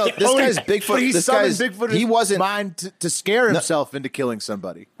 Well, no, this guy's Bigfoot. He This summoned guy's Bigfoot he wasn't mind to scare himself into killing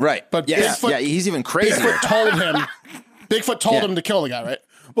somebody. right. But But Bigfoot- he's even crazier. Bigfoot told him to kill the guy, right?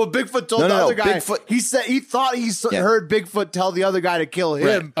 Well, Bigfoot told the other guy. Bigfoot- He said he thought heard Bigfoot tell the other guy to kill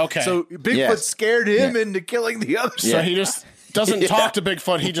him. Right. Okay. So Bigfoot scared him into killing the other. So he just doesn't talk to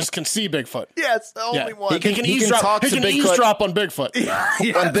Bigfoot. He just can see Bigfoot. Yeah, it's the only one. He can eavesdrop. talk He to can Bigfoot. eavesdrop on Bigfoot.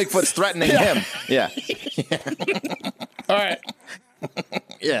 When Bigfoot's threatening him. Yeah. All right.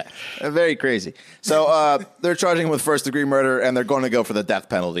 Yeah. Very crazy. So they're charging him with first-degree murder, and they're going to go for the death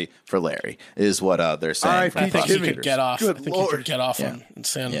penalty for Larry, is what they're saying. R.I.P. from I think he prosecutors. could get off. Good I think Lord. he could get off Yeah. on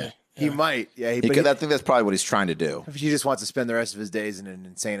insanity. Yeah. He might. Yeah, I think that's probably what he's trying to do. he just wants to spend the rest of his days in an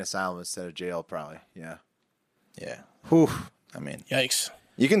insane asylum instead of jail. Probably. Yeah. Yeah. Whew. I mean, Yikes.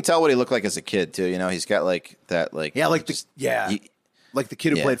 you can tell what he looked like as a kid, too. You know, he's got like that, like... Yeah, like just- like the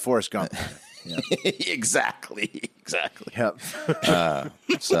kid who Yeah. played Forrest Gump. Exactly. Yep.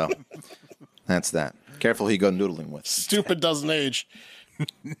 So that's that. Careful who you go noodling with. Stupid doesn't age.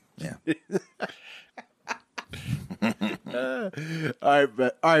 Yeah. All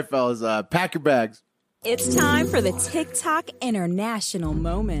right, fellas. Pack your bags. It's time for the TikTok International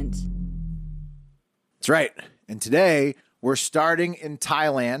Moment. That's right. And today we're starting in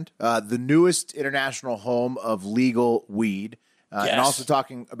Thailand, the newest international home of legal weed, and Yes. also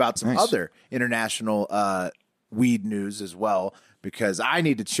talking about some other international weed news as well, because I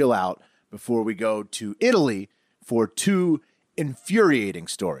need to chill out before we go to Italy for two infuriating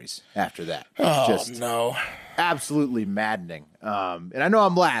stories after that. Oh, no. Absolutely maddening. And I know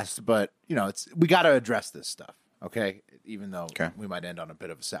I'm last, but we got to address this stuff. Okay. Even though we might end on a bit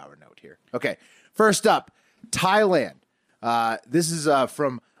of a sour note here. Okay. First up, Thailand. This is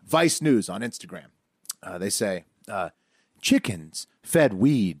from Vice News on Instagram. They say, chickens fed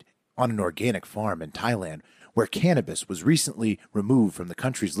weed on an organic farm in Thailand, where cannabis was recently removed from the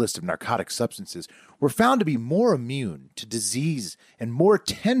country's list of narcotic substances, were found to be more immune to disease and more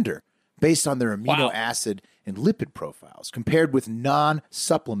tender based on their amino acid and lipid profiles compared with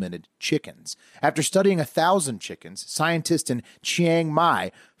non-supplemented chickens. After studying 1,000 chickens, scientists in Chiang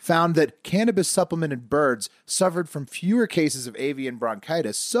Mai found that cannabis-supplemented birds suffered from fewer cases of avian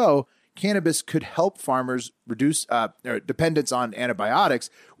bronchitis, so cannabis could help farmers reduce dependence on antibiotics,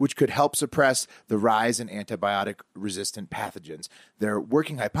 which could help suppress the rise in antibiotic-resistant pathogens. Their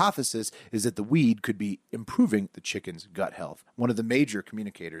working hypothesis is that the weed could be improving the chicken's gut health, one of the major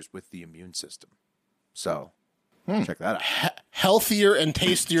communicators with the immune system. So, check that out. Healthier and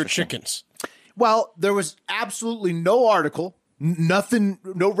tastier chickens. Well, there was absolutely no article, nothing,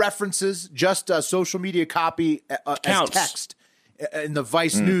 no references, just a social media copy as Counts. text in the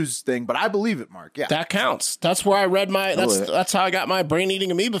Vice News thing, but I believe it, Mark. Yeah. That counts. That's where I read that's how I got my brain-eating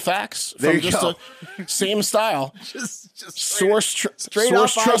amoeba facts. There From you just go. a same style. just Source, straight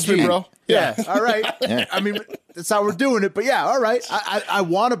source off trust IG. me, bro. Yeah. All right. I mean, that's how we're doing it, but yeah, all right. I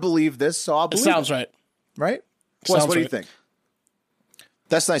want to believe this, so I'll It believe sounds it. right. Right? Wes, Sounds what do you right. think?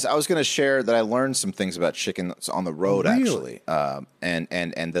 That's nice. I was going to share that I learned some things about chickens on the road, Really? actually,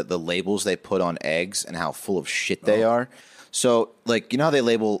 and the labels they put on eggs and how full of shit they are. So, like, you know how they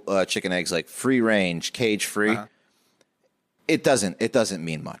label chicken eggs like free range, cage free. It doesn't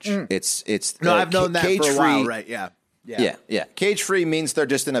mean much. It's No, I've known that for a cage-free- while, right? Yeah. Yeah. Cage free means they're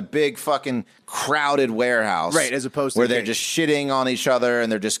just in a big fucking crowded warehouse, Right, as opposed to where a they're cage. just shitting on each other and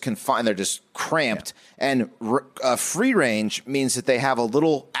they're just confined, they're just cramped. And free range means that they have a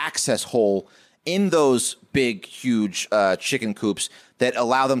little access hole in those big, huge chicken coops that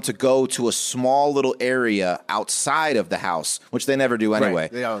allow them to go to a small little area outside of the house, which they never do anyway.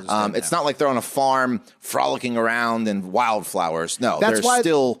 They always stay in the It's house. not like they're on a farm frolicking around in wildflowers. No, That's they're why-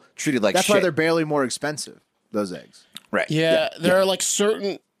 still treated like That's shit. why they're barely more expensive, those eggs. right. Yeah, there are like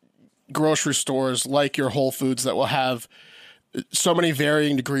certain grocery stores like your Whole Foods that will have so many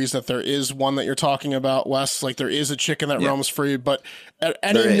varying degrees that there is one that you're talking about, Wes. Like there is a chicken that roams free, but at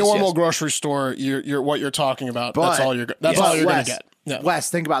any There is, normal yes. grocery store, you're what you're talking about. But- That's all you're But going Wes, to get. Yeah. Wes,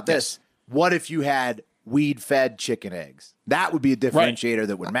 think about this. What if you had weed-fed chicken eggs? That would be a differentiator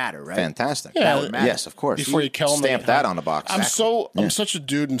that would matter, right? Fantastic. Yeah, would matter. Yes, of course. Before you kill them, Stamp that on a box. I'm such a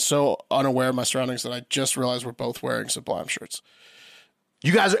dude and so unaware of my surroundings that I just realized we're both wearing Sublime shirts.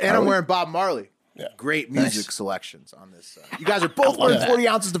 You guys are, and I'm wearing Bob Marley. Great music selections on this. You guys are both wearing 40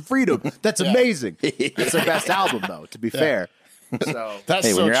 ounces of freedom. That's amazing. That's their best album, though, to be fair. So That's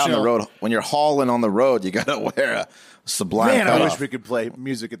Hey, so when you're out on chill. the road, when you're hauling on the road, you got to wear a Sublime man, I cutoff. wish we could play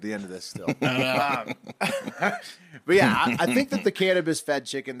music at the end of this still. But yeah, I think that the cannabis-fed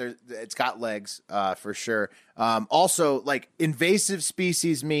chicken, it's got legs for sure. Also, like invasive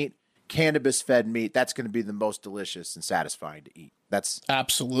species meat, cannabis-fed meat, that's going to be the most delicious and satisfying to eat. That's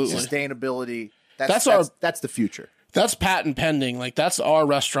Absolutely. sustainability. That's That's the future. That's patent pending. Like that's our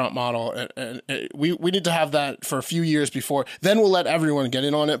restaurant model. And we need to have that for a few years before. Then we'll let everyone get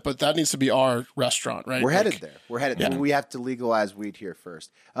in on it. But that needs to be our restaurant, right? We're headed there. We're headed there. We have to legalize weed here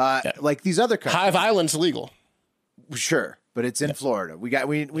first. Like these other countries. Hive Island's legal. Sure, but it's in Florida. We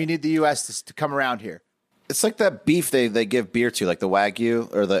need the U.S. to come around here. It's like that beef they give beer to, like the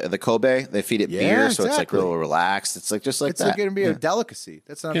Wagyu or the Kobe. They feed it beer, so it's like real relaxed. It's like just like it's that. It's going to be a delicacy.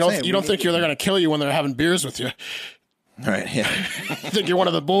 That's what I'm saying. You don't think they're going to kill you when they're having beers with you? Right? Yeah. You think you're one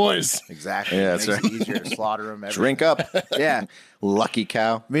of the boys? Exactly. Yeah, It that's makes it easier to slaughter them. Drink up. Yeah. Lucky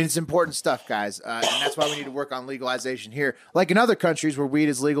cow. I mean, it's important stuff, guys, and that's why we need to work on legalization here. Like in other countries where weed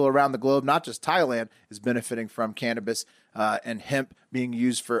is legal around the globe, not just Thailand is benefiting from cannabis and hemp being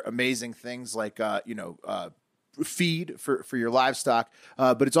used for amazing things like, feed for your livestock,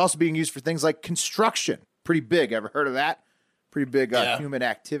 but it's also being used for things like construction. Pretty big. Ever heard of that? Pretty big human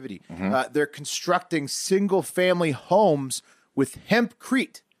activity. They're constructing single-family homes with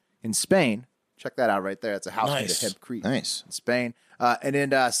hempcrete in Spain. Check that out right there. It's a house made of hempcrete in Spain. And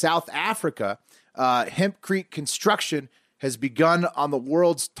in South Africa, hempcrete construction has begun on the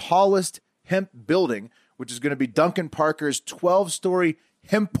world's tallest hemp building, which is going to be Duncan Parker's 12-story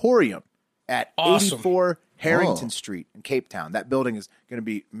Hemporium at 84 Harrington Street in Cape Town. That building is going to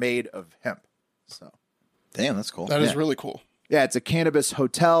be made of hemp. So, damn, that's cool. That is really cool. Yeah, it's a cannabis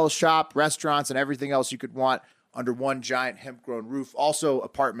hotel, shop, restaurants, and everything else you could want under one giant hemp-grown roof. Also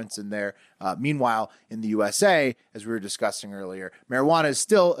apartments in there. Meanwhile, in the USA, as we were discussing earlier, marijuana is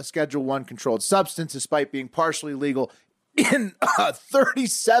still a Schedule I controlled substance, despite being partially legal in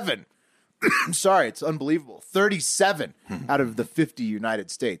 37. Sorry, it's unbelievable. 37 out of the 50 United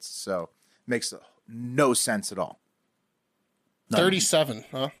States. So makes no sense at all. 37,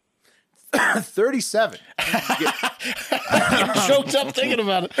 huh? 37. I'm choked up thinking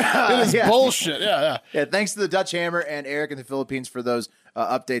about it. It is bullshit. Yeah. Thanks to the Dutch Hammer and Eric in the Philippines for those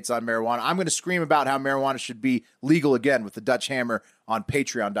updates on marijuana. I'm going to scream about how marijuana should be legal again with the Dutch Hammer on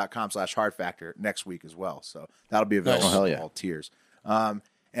patreon.com/hardfactor next week as well. So that'll be available for all tiers.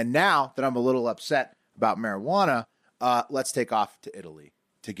 And now that I'm a little upset about marijuana, let's take off to Italy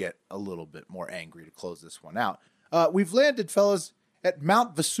to get a little bit more angry to close this one out. We've landed, fellas, at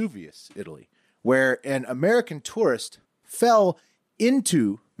Mount Vesuvius, Italy, where an American tourist fell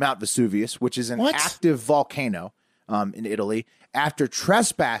into Mount Vesuvius, which is an active volcano in Italy, after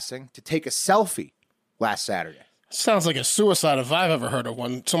trespassing to take a selfie last Saturday. Sounds like a suicide if I've ever heard of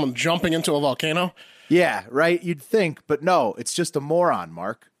one. Someone jumping into a volcano. Yeah, right? You'd think, but no, it's just a moron,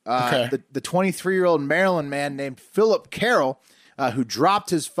 Mark. The 23-year-old Maryland man named Philip Carroll, who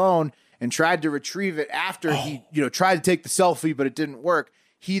dropped his phone and tried to retrieve it after he tried to take the selfie, but it didn't work.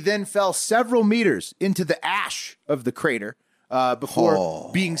 He then fell several meters into the ash of the crater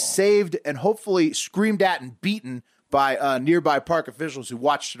before being saved and hopefully screamed at and beaten by nearby park officials who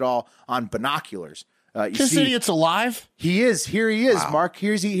watched it all on binoculars. This idiot's alive? He is. Here he is, Mark.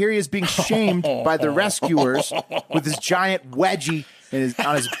 Here he is being shamed by the rescuers with his giant wedgie and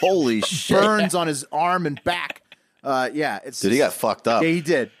on his holy shit burns on his arm and back. Dude, he got fucked up. Yeah, he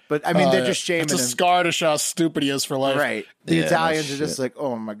did. But I mean, they're just shaming him. It's a scar to show how stupid he is for life. Right. The Italians are just like,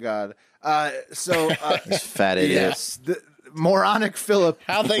 oh my God. This fat idiot. Yes. The moronic Philip.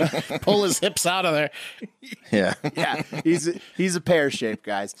 How'd they pull his hips out of there? Yeah. Yeah. He's a pear shape,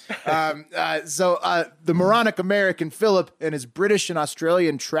 guys. The moronic American Philip and his British and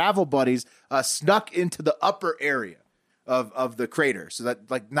Australian travel buddies snuck into the upper area of the crater, so that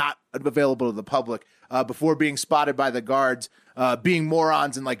like not available to the public, before being spotted by the guards, being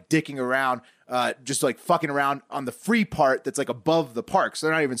morons and like dicking around, just like fucking around on the free part that's like above the park. So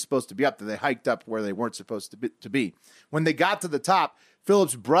they're not even supposed to be up there. They hiked up where they weren't supposed to be. When they got to the top,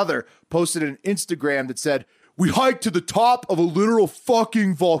 Philip's brother posted an Instagram that said, "We hiked to the top of a literal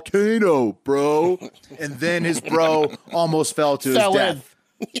fucking volcano, bro." And then his bro almost fell to his death.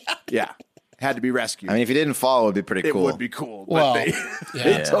 Yeah. Had to be rescued. I mean, if he didn't fall, it would be pretty cool. It would be cool. Well, But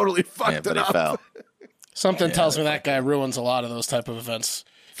they totally fucked it He up. fell. Something tells me that guy ruins a lot of those type of events.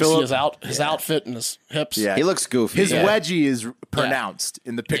 Philip, his outfit and his hips. Yeah. He looks goofy. His wedgie is pronounced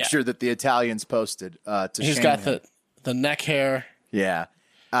in the picture that the Italians posted. He's got the neck hair. Yeah.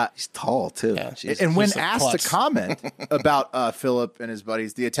 He's tall too. Yeah. Jesus. And when He's a asked klutz. to comment about Philip and his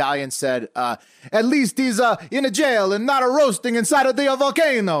buddies, the Italian said, at least he's in a jail and not a roasting inside of the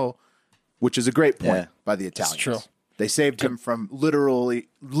volcano, which is a great point by the Italians. true. They saved him from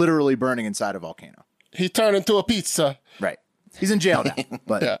literally burning inside a volcano. He turned into a pizza. Right. He's in jail now,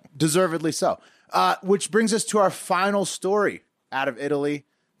 but deservedly so. Which brings us to our final story out of Italy.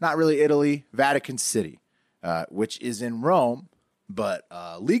 Not really Italy, Vatican City, which is in Rome, but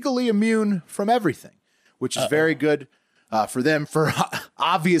legally immune from everything, which is very good for them for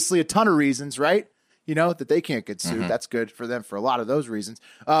obviously a ton of reasons, right? You know, that they can't get sued. That's good for them for a lot of those reasons.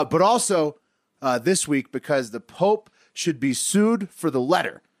 But also this week, because the Pope should be sued for the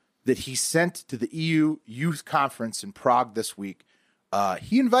letter that he sent to the EU Youth Conference in Prague this week.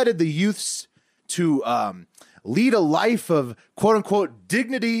 He invited the youths to lead a life of, quote unquote,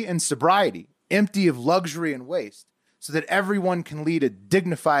 dignity and sobriety, empty of luxury and waste, so that everyone can lead a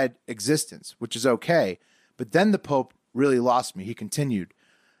dignified existence, which is okay. But then the Pope really lost me. He continued,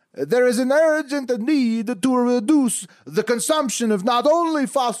 there is an urgent need to reduce the consumption of not only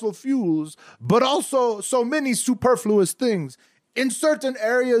fossil fuels, but also so many superfluous things. In certain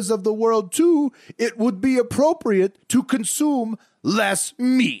areas of the world, too, it would be appropriate to consume less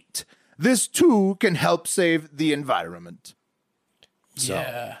meat. This, too, can help save the environment.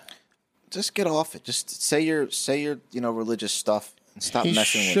 Yeah. Just get off it. Just say your religious stuff and stop He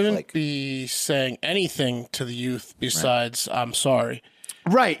messing with shouldn't be saying anything to the youth besides, I'm sorry.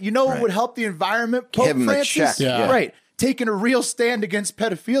 Right. You know what would help the environment, Pope Give him a Francis? check. Yeah. Right. Taking a real stand against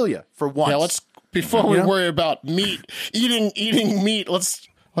pedophilia for once. Yeah, before we worry about meat, eating meat, let's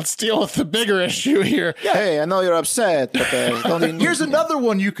deal with the bigger issue here. Hey, I know you're upset, but don't even. Here's another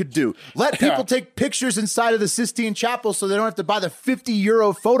one you could do. Let people take pictures inside of the Sistine Chapel so they don't have to buy the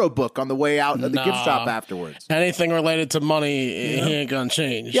 €50 photo book on the way out of the gift shop afterwards. Anything related to money, he ain't gonna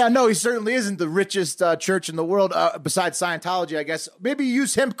change. Yeah, no, he certainly isn't the richest church in the world, besides Scientology, I guess. Maybe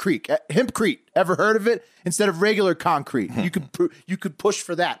use hempcrete. Ever heard of it? Instead of regular concrete. You could push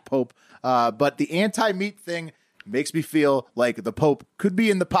for that, Pope. But the anti-meat thing makes me feel like the Pope could be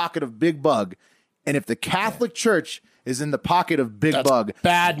in the pocket of Big Bug. And if the Catholic Church is in the pocket of Big Bug,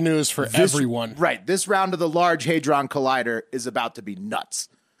 bad news for everyone. Right. This round of the Large Hadron Collider is about to be nuts,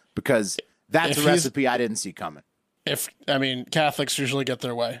 because that's a recipe I didn't see coming. Catholics usually get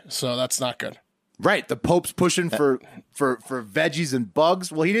their way, so that's not good. Right. The Pope's pushing for veggies and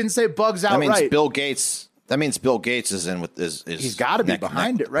bugs. Well, he didn't say bugs outright. That means Bill Gates. That means Bill Gates is in with this. He's got to be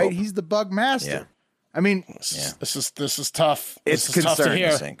behind it, right? Pope. He's the bug master. Yeah. I mean, this is tough. It's this is tough to concerning.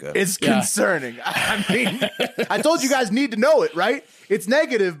 hear. This ain't good. It's concerning. I mean, I told you guys need to know it, right? It's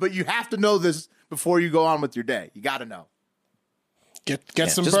negative, but you have to know this before you go on with your day. You got to know. Get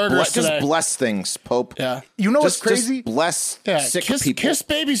some just burgers today. Just bless things, Pope. Yeah. You know what's crazy? Just bless sick people. Kiss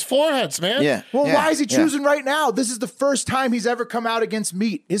babies' foreheads, man. Yeah. Well, yeah, why is he choosing right now? This is the first time he's ever come out against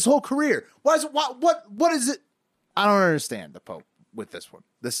meat his whole career. Why is it? What is it? I don't understand the Pope with this one.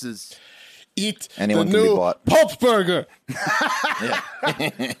 This is Eat Anyone the can be new bought. Pope burger.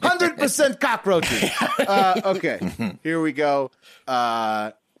 100% cockroaches. Okay, here we go.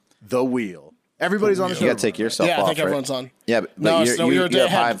 The wheel. Everybody's on the show. You got to take yourself off. Yeah, I think right? everyone's on. Yeah, but No, you're, we were a day you're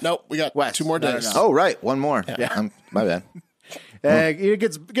ahead. five. Nope, we got West. 2 more No, days. no. Oh, right. One more. Yeah. My bad. It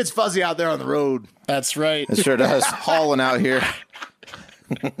gets fuzzy out there on the road. That's right. It sure does. Hauling out here.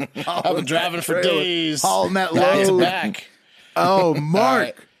 I've been driving for days. Hauling that back to load. back. Oh,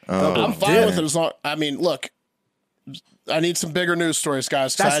 Mark. I'm fine with it as long. Look, I need some bigger news stories,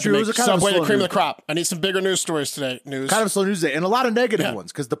 guys. That's I had true. to It make was a kind of a Subway the slow cream of news the crop. I need some bigger news stories today. Kind of a slow news day, and a lot of negative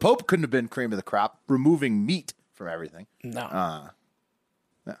ones, because the Pope couldn't have been cream of the crop, removing meat from everything. No.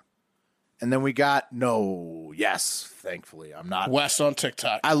 And then we got thankfully. I'm not. West on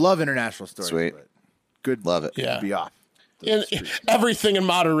TikTok. I love international stories. Sweet. But good. Love it. To be off. Everything in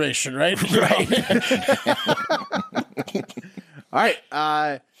moderation, right? All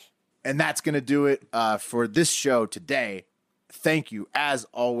right. And that's going to do it for this show today. Thank you, as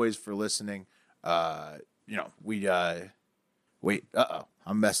always, for listening. Wait.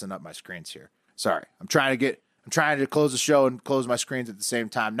 I'm messing up my screens here. Sorry. I'm trying to close the show and close my screens at the same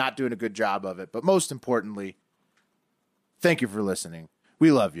time. Not doing a good job of it. But most importantly, thank you for listening.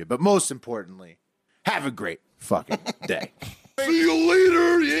 We love you. But most importantly, have a great fucking day. See you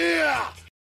later, yeah!